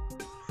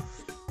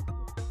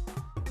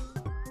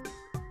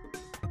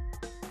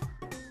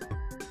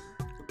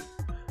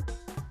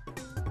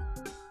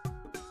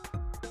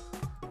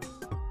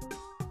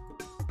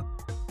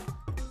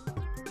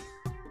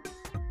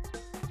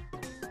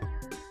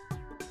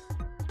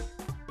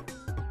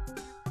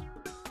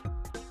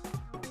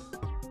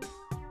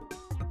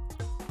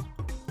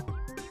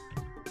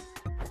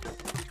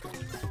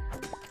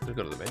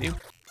 Go to the menu.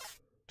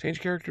 Change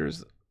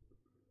characters.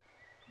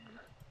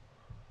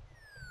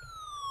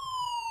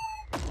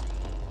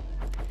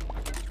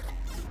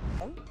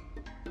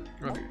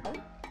 Okay.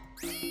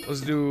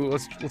 Let's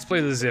play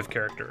the Ziff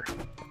character.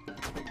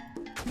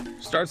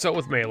 Starts out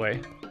with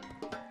melee.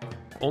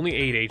 Only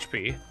 8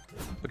 HP,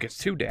 but gets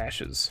 2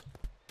 dashes.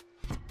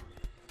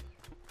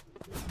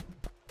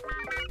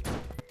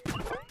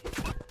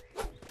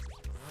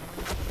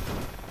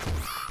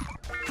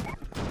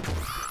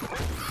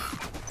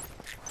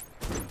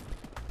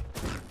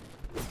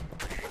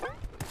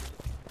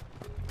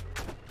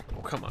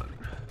 Come on.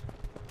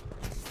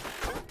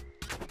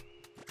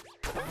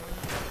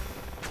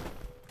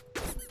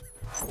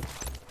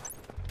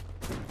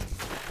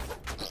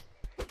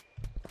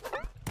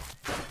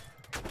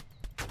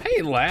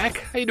 Hey, Lack.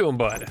 How you doing,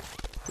 bud?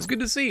 It's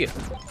good to see you.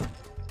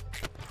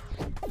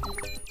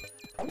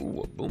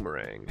 Ooh, a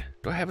boomerang.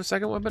 Do I have a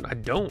second weapon? I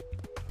don't.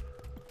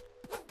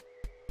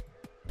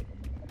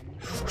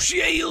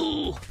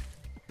 Shield!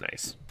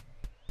 Nice.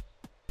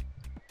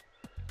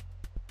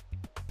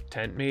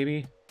 Tent,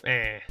 maybe?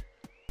 Eh.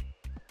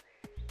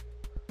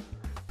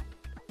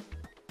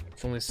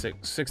 It's only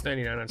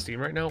 $6.99 on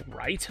Steam right now,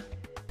 right?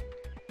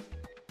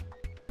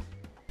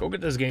 Go get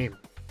this game.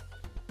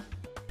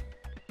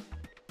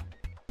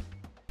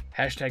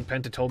 Hashtag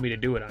Penta told me to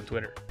do it on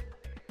Twitter.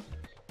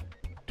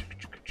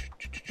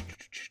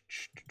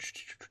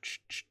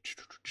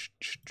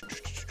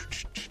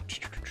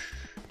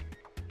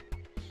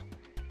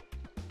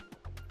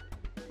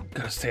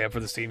 Gotta stay up for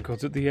the Steam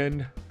codes at the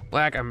end.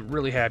 Black, I'm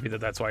really happy that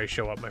that's why you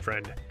show up, my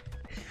friend.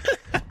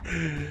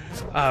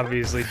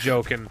 Obviously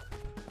joking.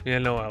 You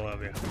know I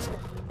love you.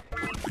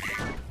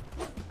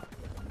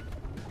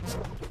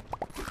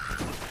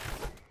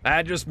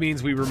 That just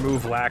means we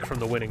remove Lack from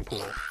the winning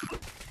pool.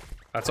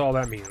 That's all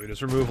that means. We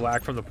just remove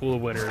Lack from the pool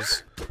of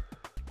winners.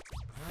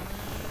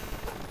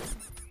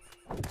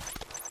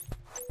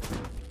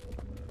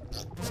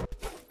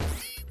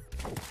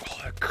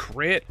 Oh, a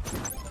crit.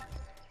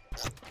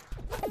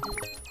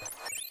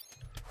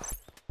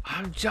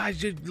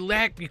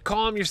 Lack, you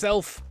calm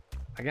yourself.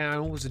 Again, I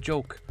know it was a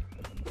joke.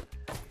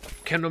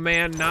 Can a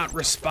man not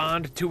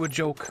respond to a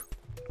joke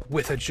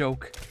with a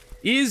joke?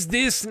 Is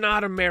this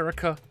not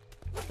America?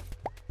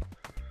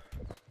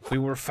 We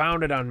were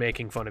founded on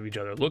making fun of each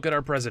other. Look at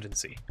our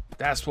presidency.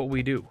 That's what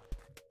we do.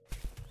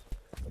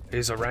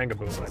 He's a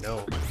rangaboom, I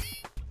know.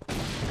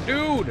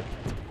 Dude!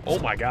 Oh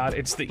my god,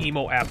 it's the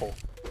emo apple.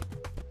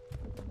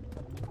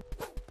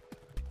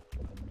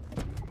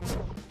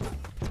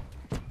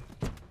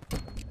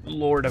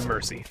 Lord of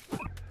mercy.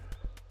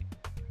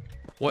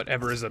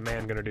 Whatever is a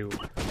man gonna do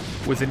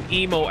with an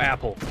emo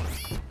apple?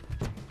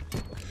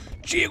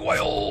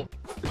 Jigwhale!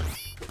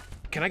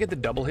 Can I get the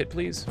double hit,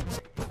 please?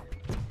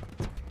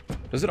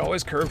 Does it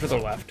always curve to the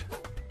left?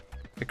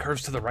 It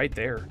curves to the right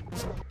there.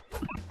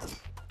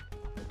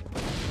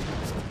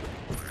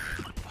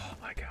 Oh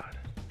my god.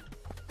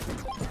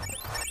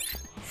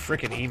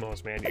 Frickin'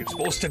 emos, man. You're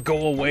supposed to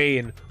go away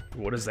in...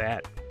 What is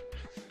that?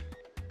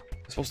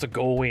 It's supposed to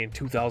go away in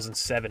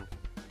 2007.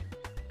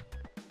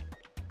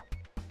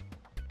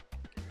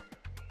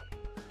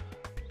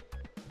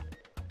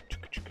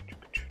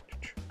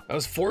 That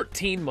was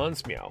 14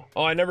 months, Meow.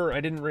 Oh, I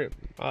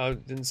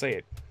didn't say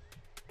it.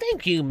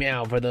 Thank you,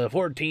 Meow, for the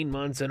 14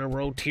 months in a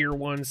row tier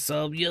 1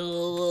 sub.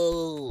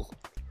 Yo!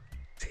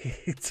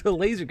 It's a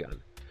laser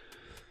gun.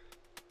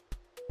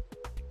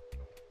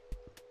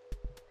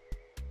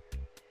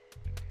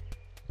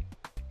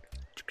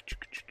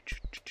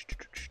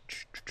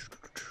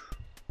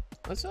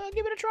 Let's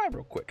give it a try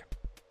real quick.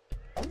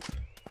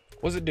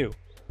 What's it do?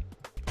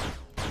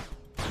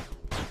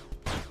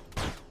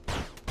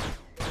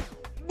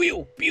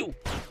 Pew, pew,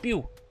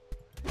 pew.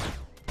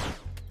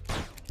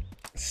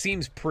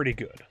 Seems pretty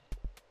good.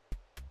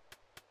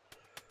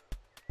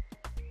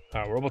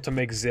 We're about to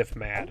make Ziff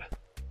mad.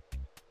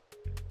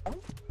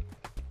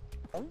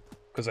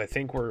 Because I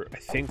think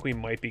we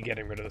might be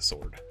getting rid of the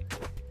sword.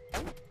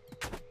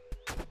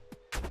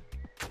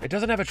 It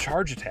doesn't have a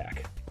charge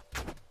attack.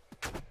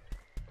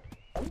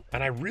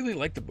 And I really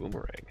like the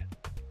boomerang.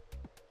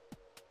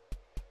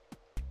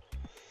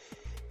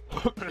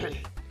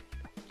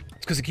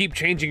 It's because you keep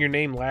changing your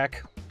name,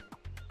 Lack.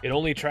 It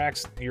only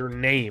tracks your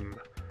name.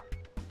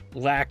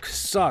 Lack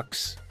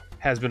Sucks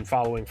has been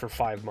following for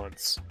 5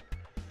 months.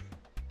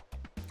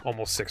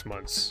 Almost 6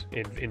 months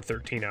in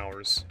 13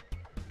 hours.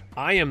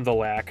 I Am the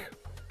Lack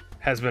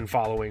has been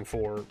following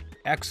for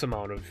X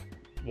amount of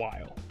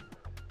while.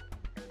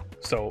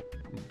 So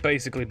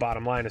basically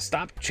bottom line is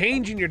stop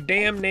changing your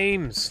damn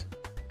names.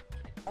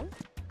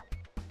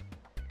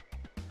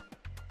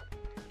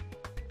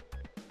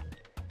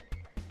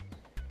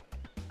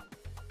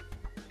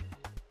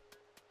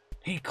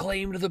 He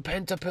claimed the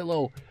Penta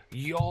pillow.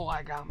 Yo,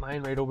 I got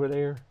mine right over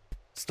there.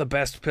 It's the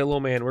best pillow,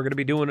 man. We're gonna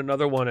be doing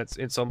another one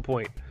at some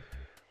point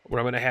where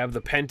I'm gonna have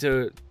the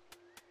Penta.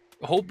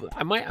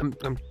 I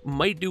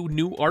might do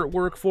new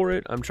artwork for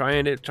it. I'm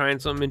trying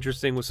something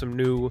interesting with some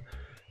new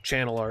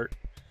channel art.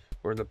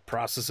 We're in the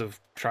process of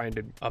trying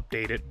to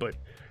update it, but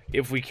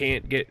if we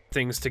can't get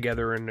things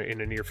together in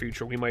the near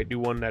future, we might do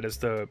one that is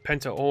the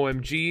Penta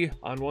OMG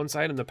on one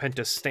side and the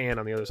Penta Stan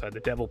on the other side. The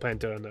Devil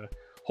Penta and the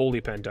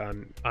Holy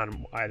Penta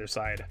on either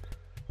side.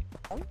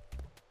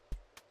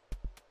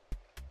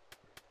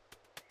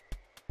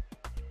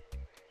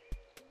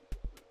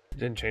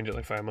 Didn't change it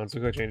like 5 months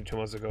ago. I changed it 2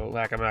 months ago.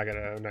 Lack, I'm not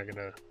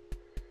gonna.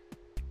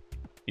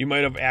 You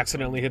might have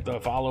accidentally hit the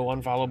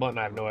unfollow button.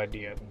 I have no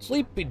idea.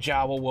 Sleepy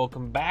Jowl,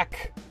 welcome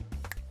back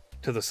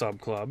to the sub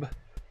club.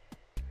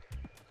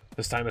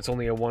 This time it's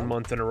only a 1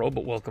 month in a row,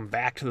 but welcome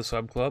back to the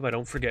sub club. I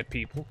don't forget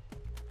people.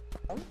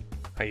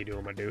 How you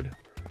doing, my dude?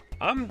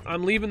 I'm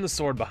leaving the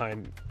sword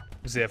behind,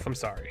 Ziff. I'm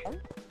sorry.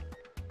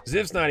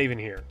 Ziff's not even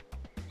here.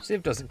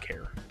 Ziff doesn't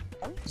care.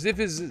 Ziff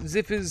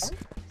is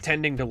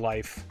tending to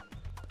life.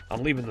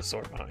 I'm leaving the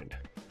sword behind.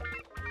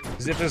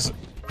 Ziff is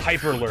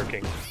hyper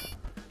lurking.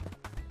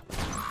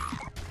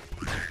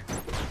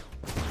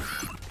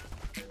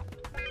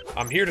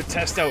 I'm here to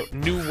test out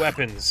new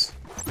weapons,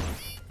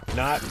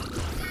 not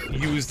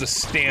use the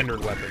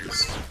standard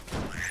weapons.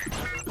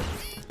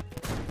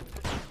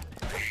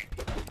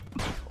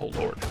 Oh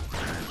lord.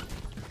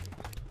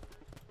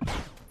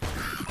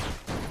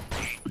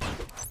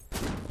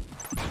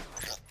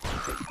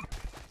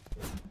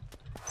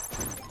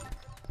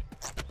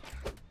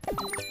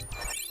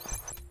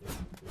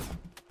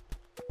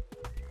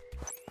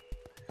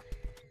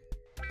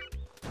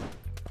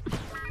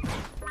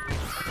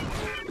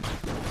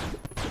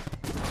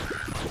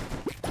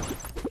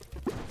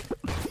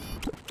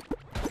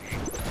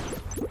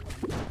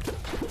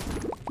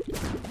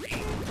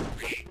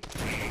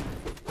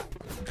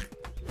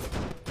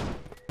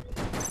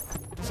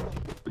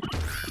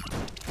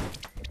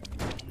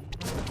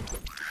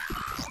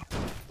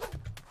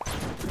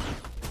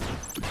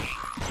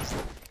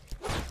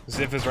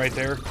 Sif is right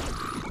there.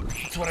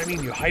 That's what I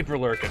mean, you hyper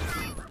lurking.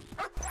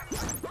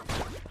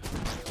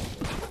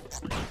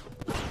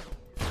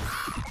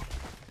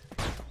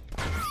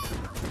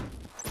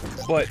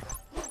 But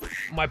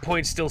my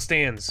point still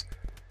stands.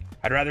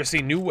 I'd rather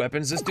see new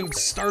weapons. This dude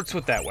starts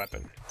with that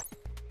weapon.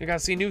 You gotta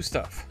see new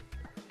stuff.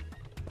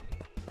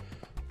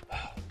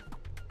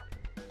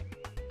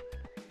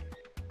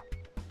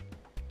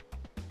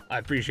 I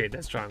appreciate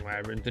that strong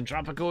labyrinth. And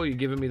Tropical, you're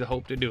giving me the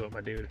hope to do it,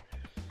 my dude.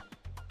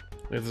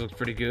 This looks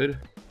pretty good.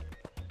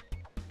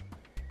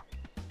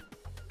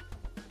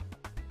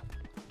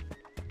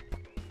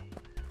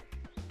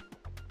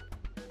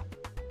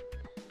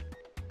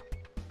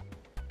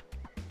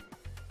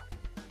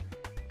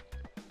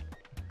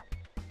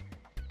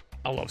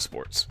 I love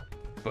sports,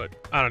 but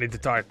I don't need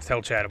to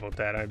tell Chad about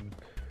that.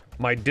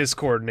 My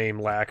Discord name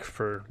lack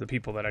for the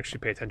people that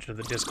actually pay attention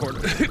to the Discord,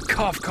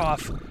 cough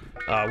cough,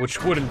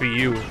 which wouldn't be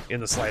you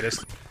in the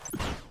slightest,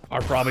 are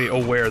probably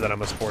aware that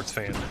I'm a sports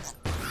fan.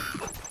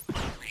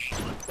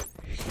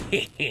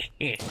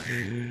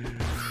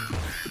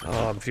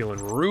 Oh, I'm feeling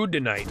rude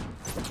tonight.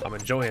 I'm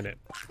enjoying it.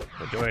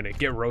 I'm enjoying it.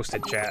 Get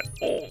roasted, chat.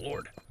 Oh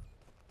Lord.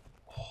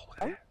 Oh,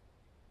 look at that.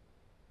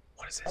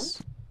 What is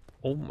this?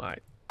 Oh my.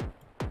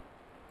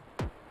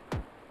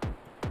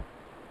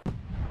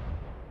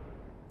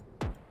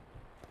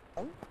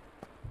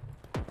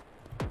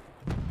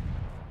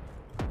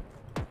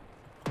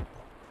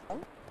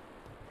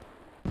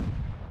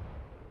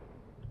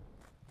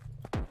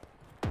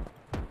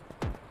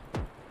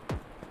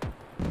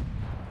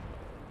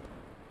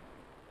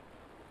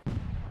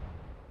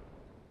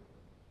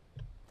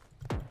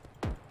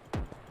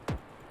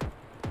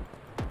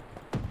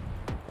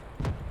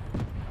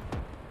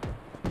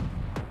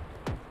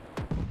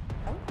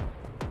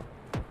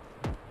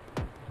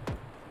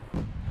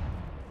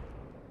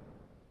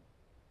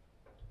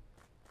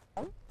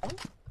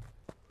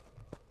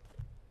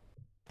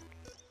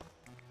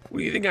 What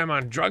do you think, I'm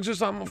on drugs or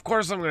something? Of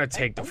course I'm gonna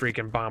take the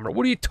freaking bomber.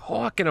 What are you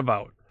talking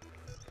about?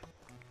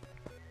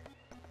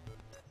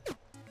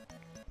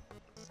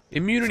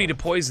 Immunity to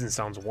poison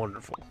sounds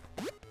wonderful.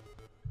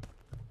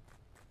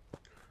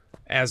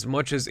 As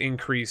much as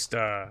increased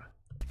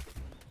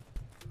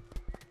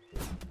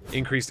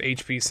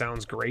HP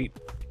sounds great,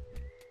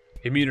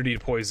 immunity to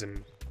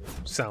poison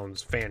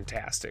sounds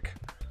fantastic.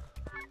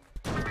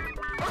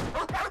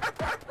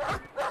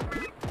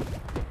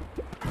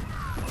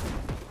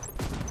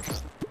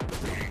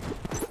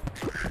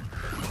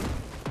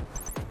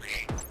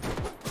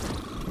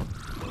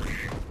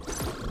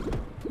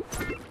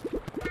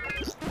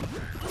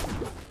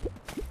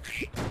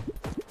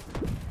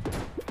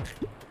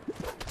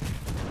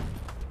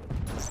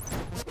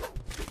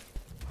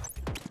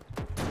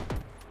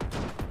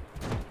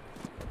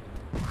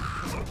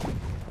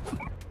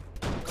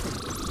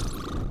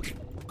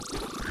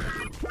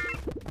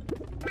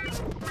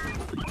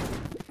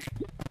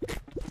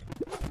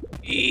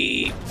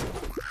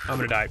 I'm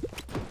gonna die.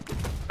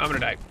 I'm gonna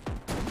die.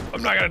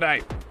 I'm not gonna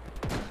die.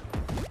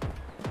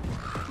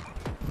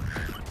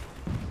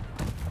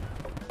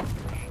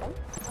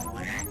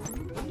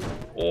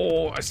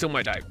 Oh, I still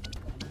might die.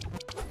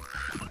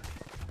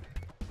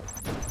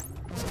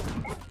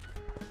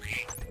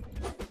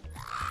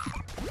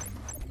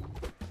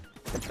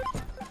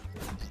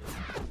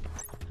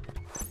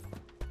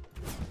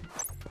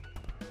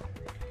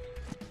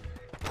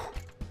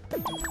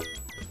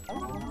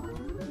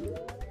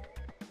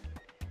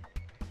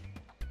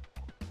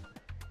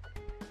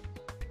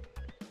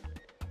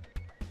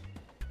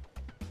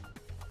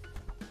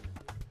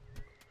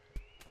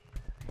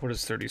 What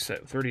is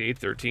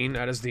 38-13?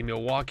 That is the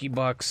Milwaukee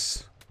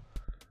Bucks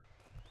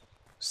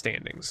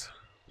standings.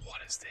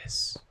 What is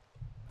this?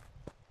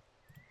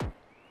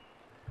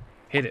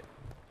 Hit it.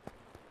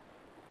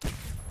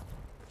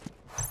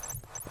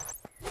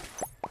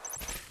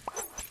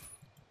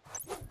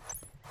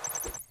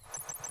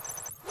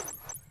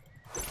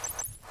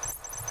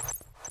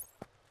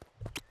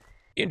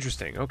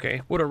 Interesting,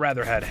 okay. Would have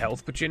rather had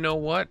health, but you know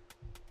what?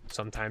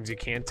 Sometimes you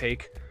can't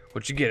take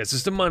what you get. It's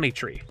just a money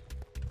tree.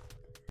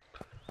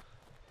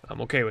 I'm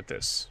okay with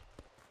this.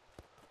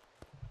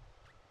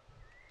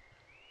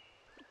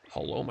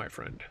 Hello, my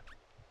friend.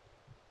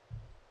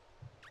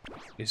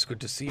 It's good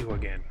to see you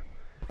again.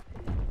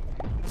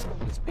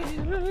 It's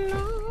been a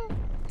long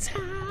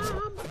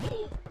time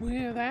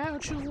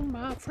without you,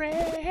 my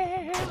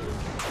friend.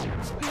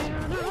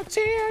 And I'll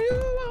tell you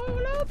all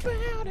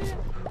about it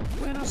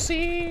when I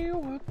see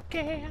you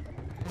again.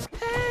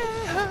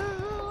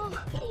 Oh.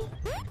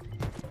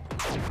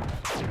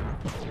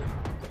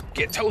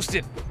 Get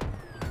toasted,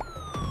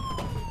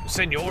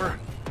 senor.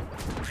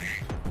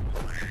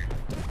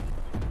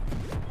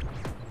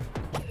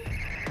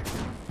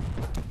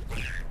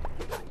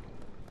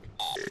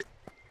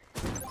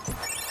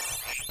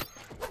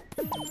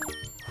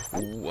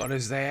 What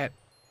is that?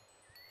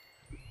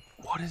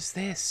 What is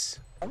this?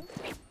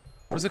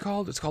 What is it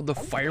called? It's called the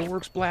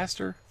fireworks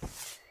blaster.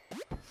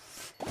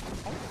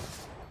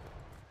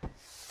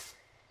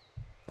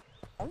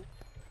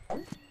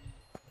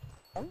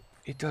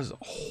 It does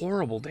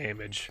horrible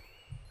damage.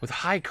 with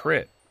high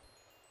crit.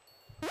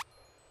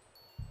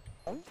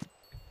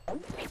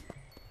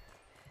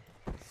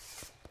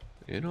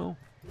 You know,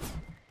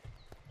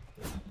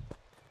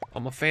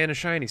 I'm a fan of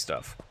shiny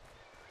stuff.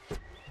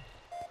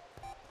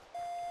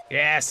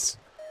 Yes!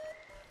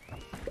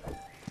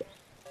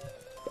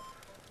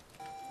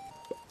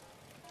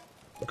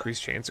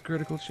 Increased chance of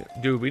critical shit.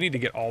 Dude, we need to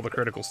get all the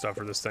critical stuff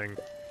for this thing.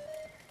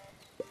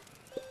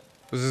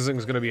 Because this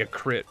thing's gonna be a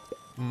crit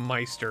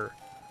meister.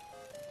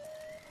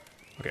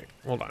 Okay,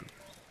 hold on.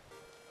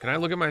 Can I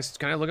look at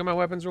my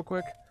weapons real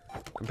quick?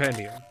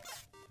 Compendium.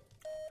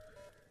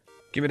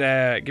 Give me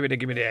that, give me that,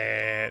 give me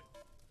that.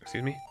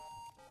 Excuse me?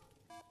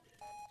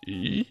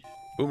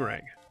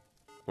 Boomerang.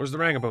 Where's the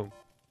rangaboom?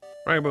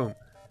 Rangaboom.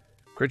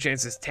 Crit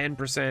chance is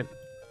 10%.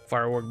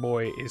 Firework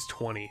boy is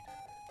 20.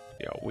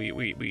 Yo,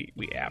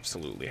 we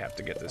absolutely have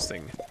to get this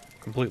thing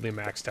completely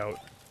maxed out.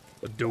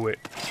 But do it.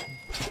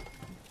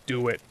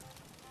 Do it.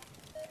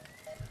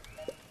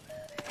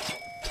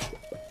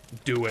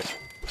 Do it.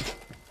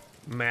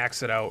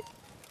 Max it out.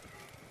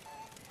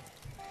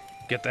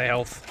 Get the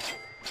health.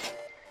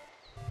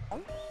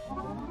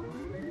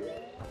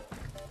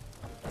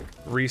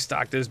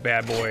 Restock this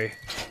bad boy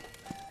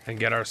and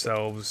get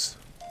ourselves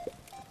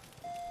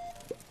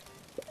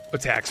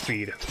attack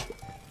speed.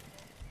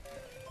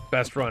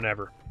 Best run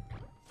ever.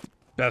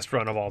 Best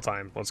run of all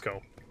time. Let's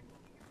go.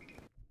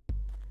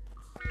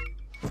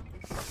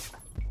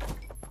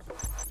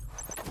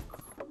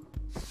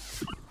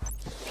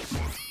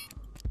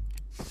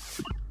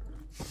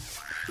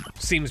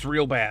 Seems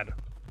real bad.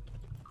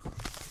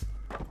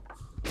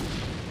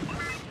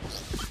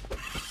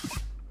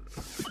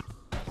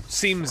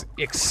 Seems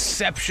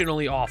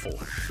exceptionally awful.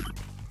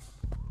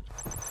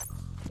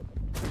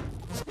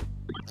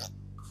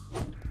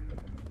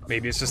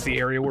 Maybe it's just the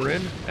area we're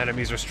in.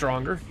 Enemies are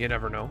stronger. You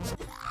never know.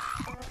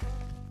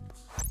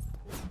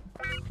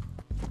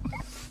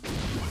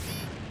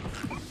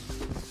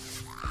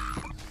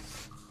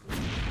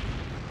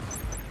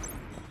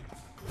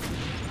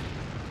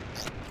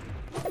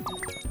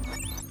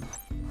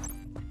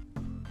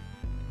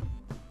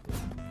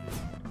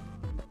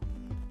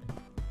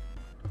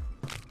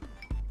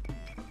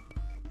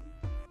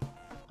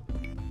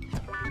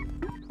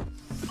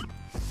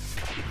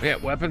 Yeah,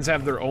 weapons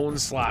have their own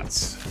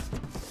slots.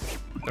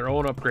 Their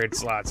own upgrade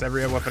slots.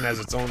 Every weapon has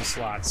its own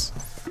slots,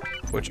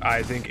 which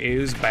I think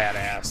is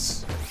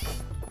badass.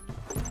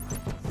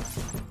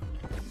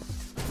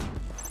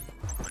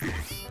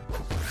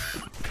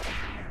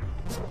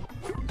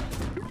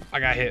 I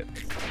got hit.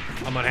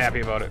 I'm unhappy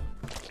about it.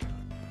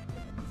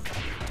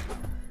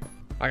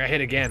 I got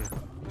hit again.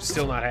 I'm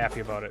still not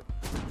happy about it.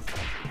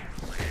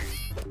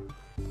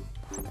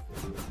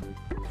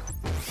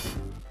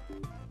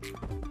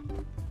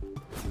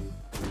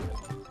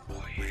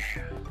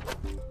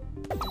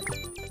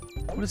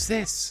 What is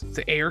this?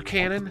 The air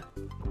cannon?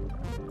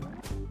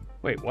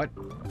 Wait, what?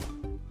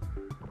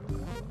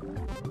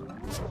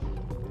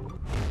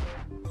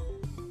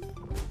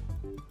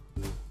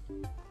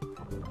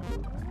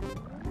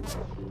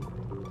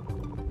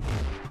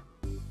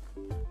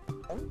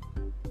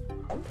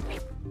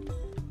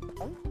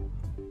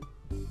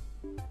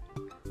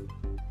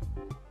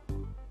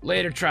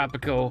 Later,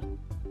 Tropico.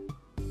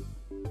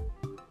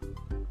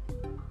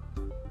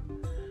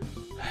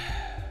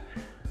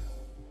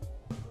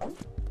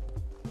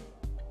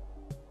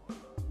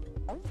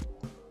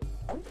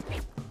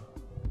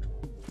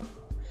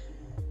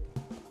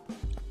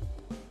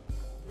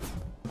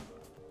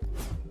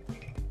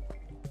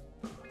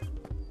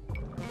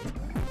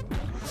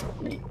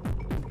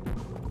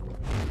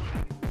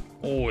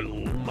 Oh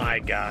my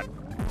god.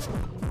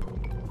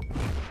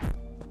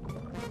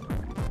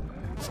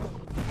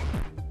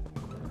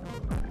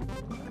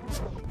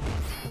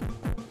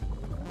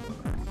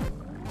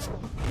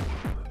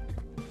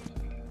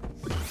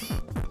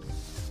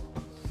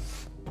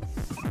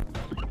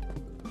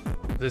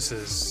 This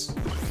is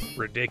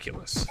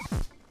ridiculous.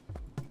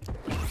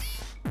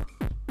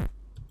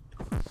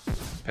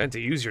 Penta,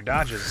 use your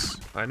dodges.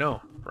 I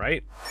know,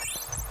 right?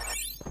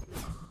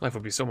 Life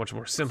would be so much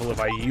more simple if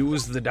I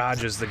used the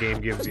dodges the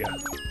game gives you.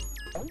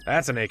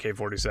 That's an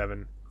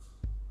AK-47.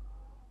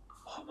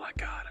 Oh my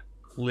god.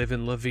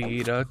 Livin' La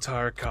Vida,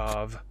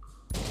 Tarkov.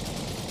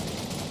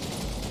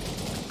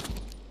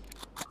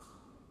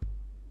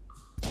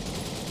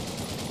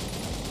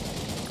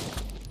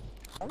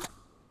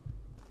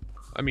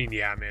 I mean,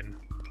 yeah, I'm in.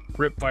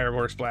 Rip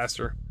Fireworks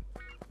Blaster.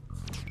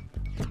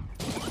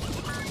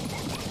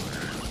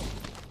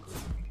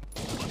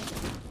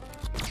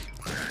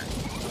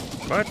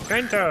 But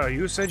Penta,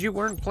 you said you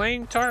weren't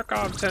playing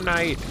Tarkov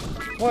tonight.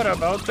 What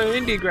about the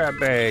indie grab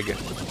bag?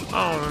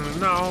 Oh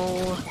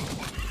no.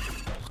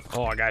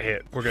 Oh, I got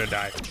hit. We're gonna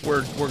die.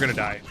 We're gonna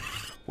die.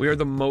 We are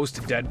the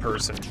most dead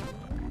person.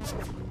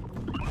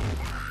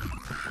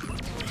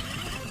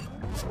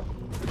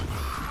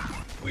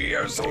 We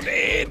are so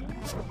dead.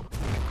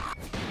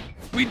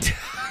 We died.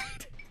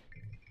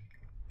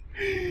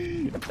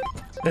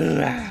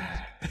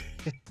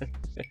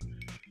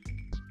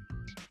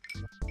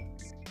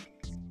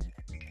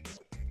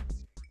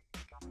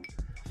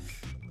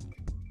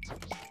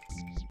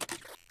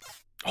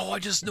 Oh, I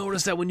just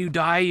noticed that when you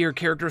die, your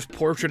character's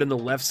portrait in the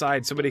left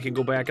side, somebody can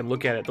go back and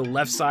look at it. The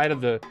left side of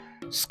the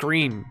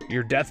screen,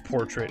 your death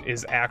portrait,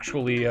 is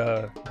actually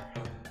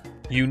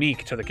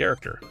unique to the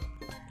character.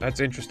 That's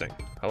interesting.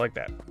 I like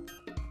that.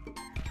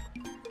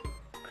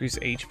 Increase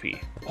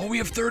HP. Oh, we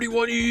have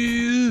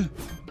 31.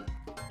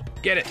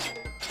 Get it.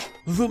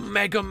 The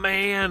Mega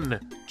Man.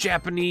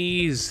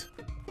 Japanese.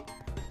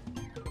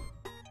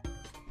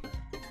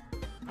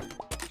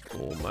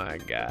 Oh my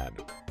god.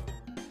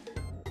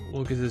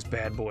 Look at this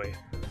bad boy.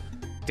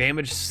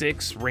 Damage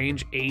 6,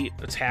 range 8,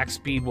 attack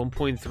speed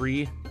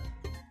 1.3.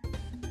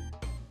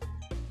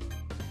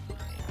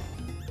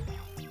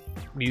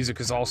 Music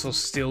is also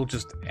still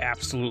just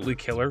absolutely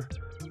killer.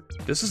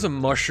 This is a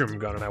mushroom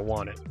gun and I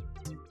want it.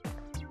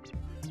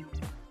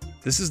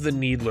 This is the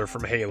Needler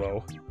from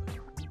Halo.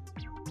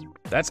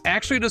 That's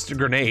actually just a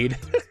grenade.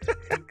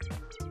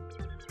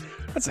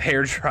 That's a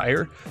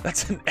hairdryer.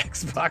 That's an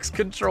Xbox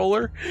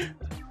controller.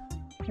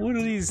 What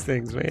are these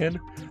things, man?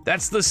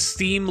 That's the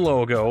Steam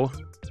logo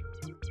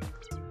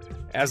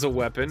as a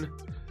weapon.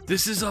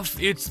 This is a,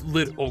 it's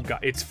lit, oh god,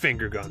 it's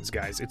finger guns,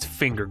 guys. It's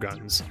finger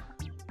guns.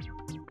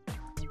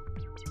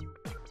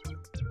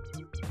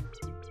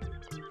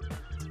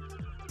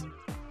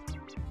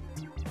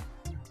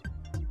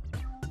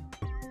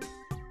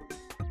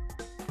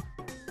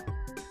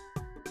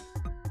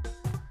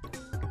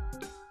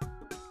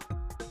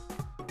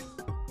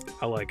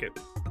 I like it.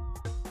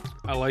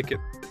 I like it.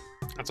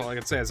 That's all I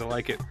can say is I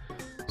like it.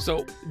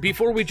 So,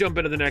 before we jump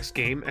into the next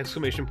game,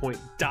 exclamation point,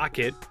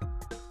 docket,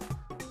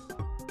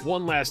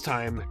 one last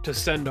time to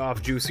send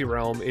off Juicy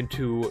Realm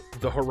into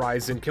the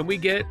horizon. Can we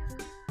get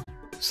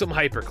some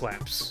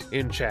hyperclaps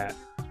in chat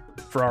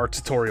for our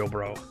tutorial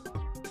bro?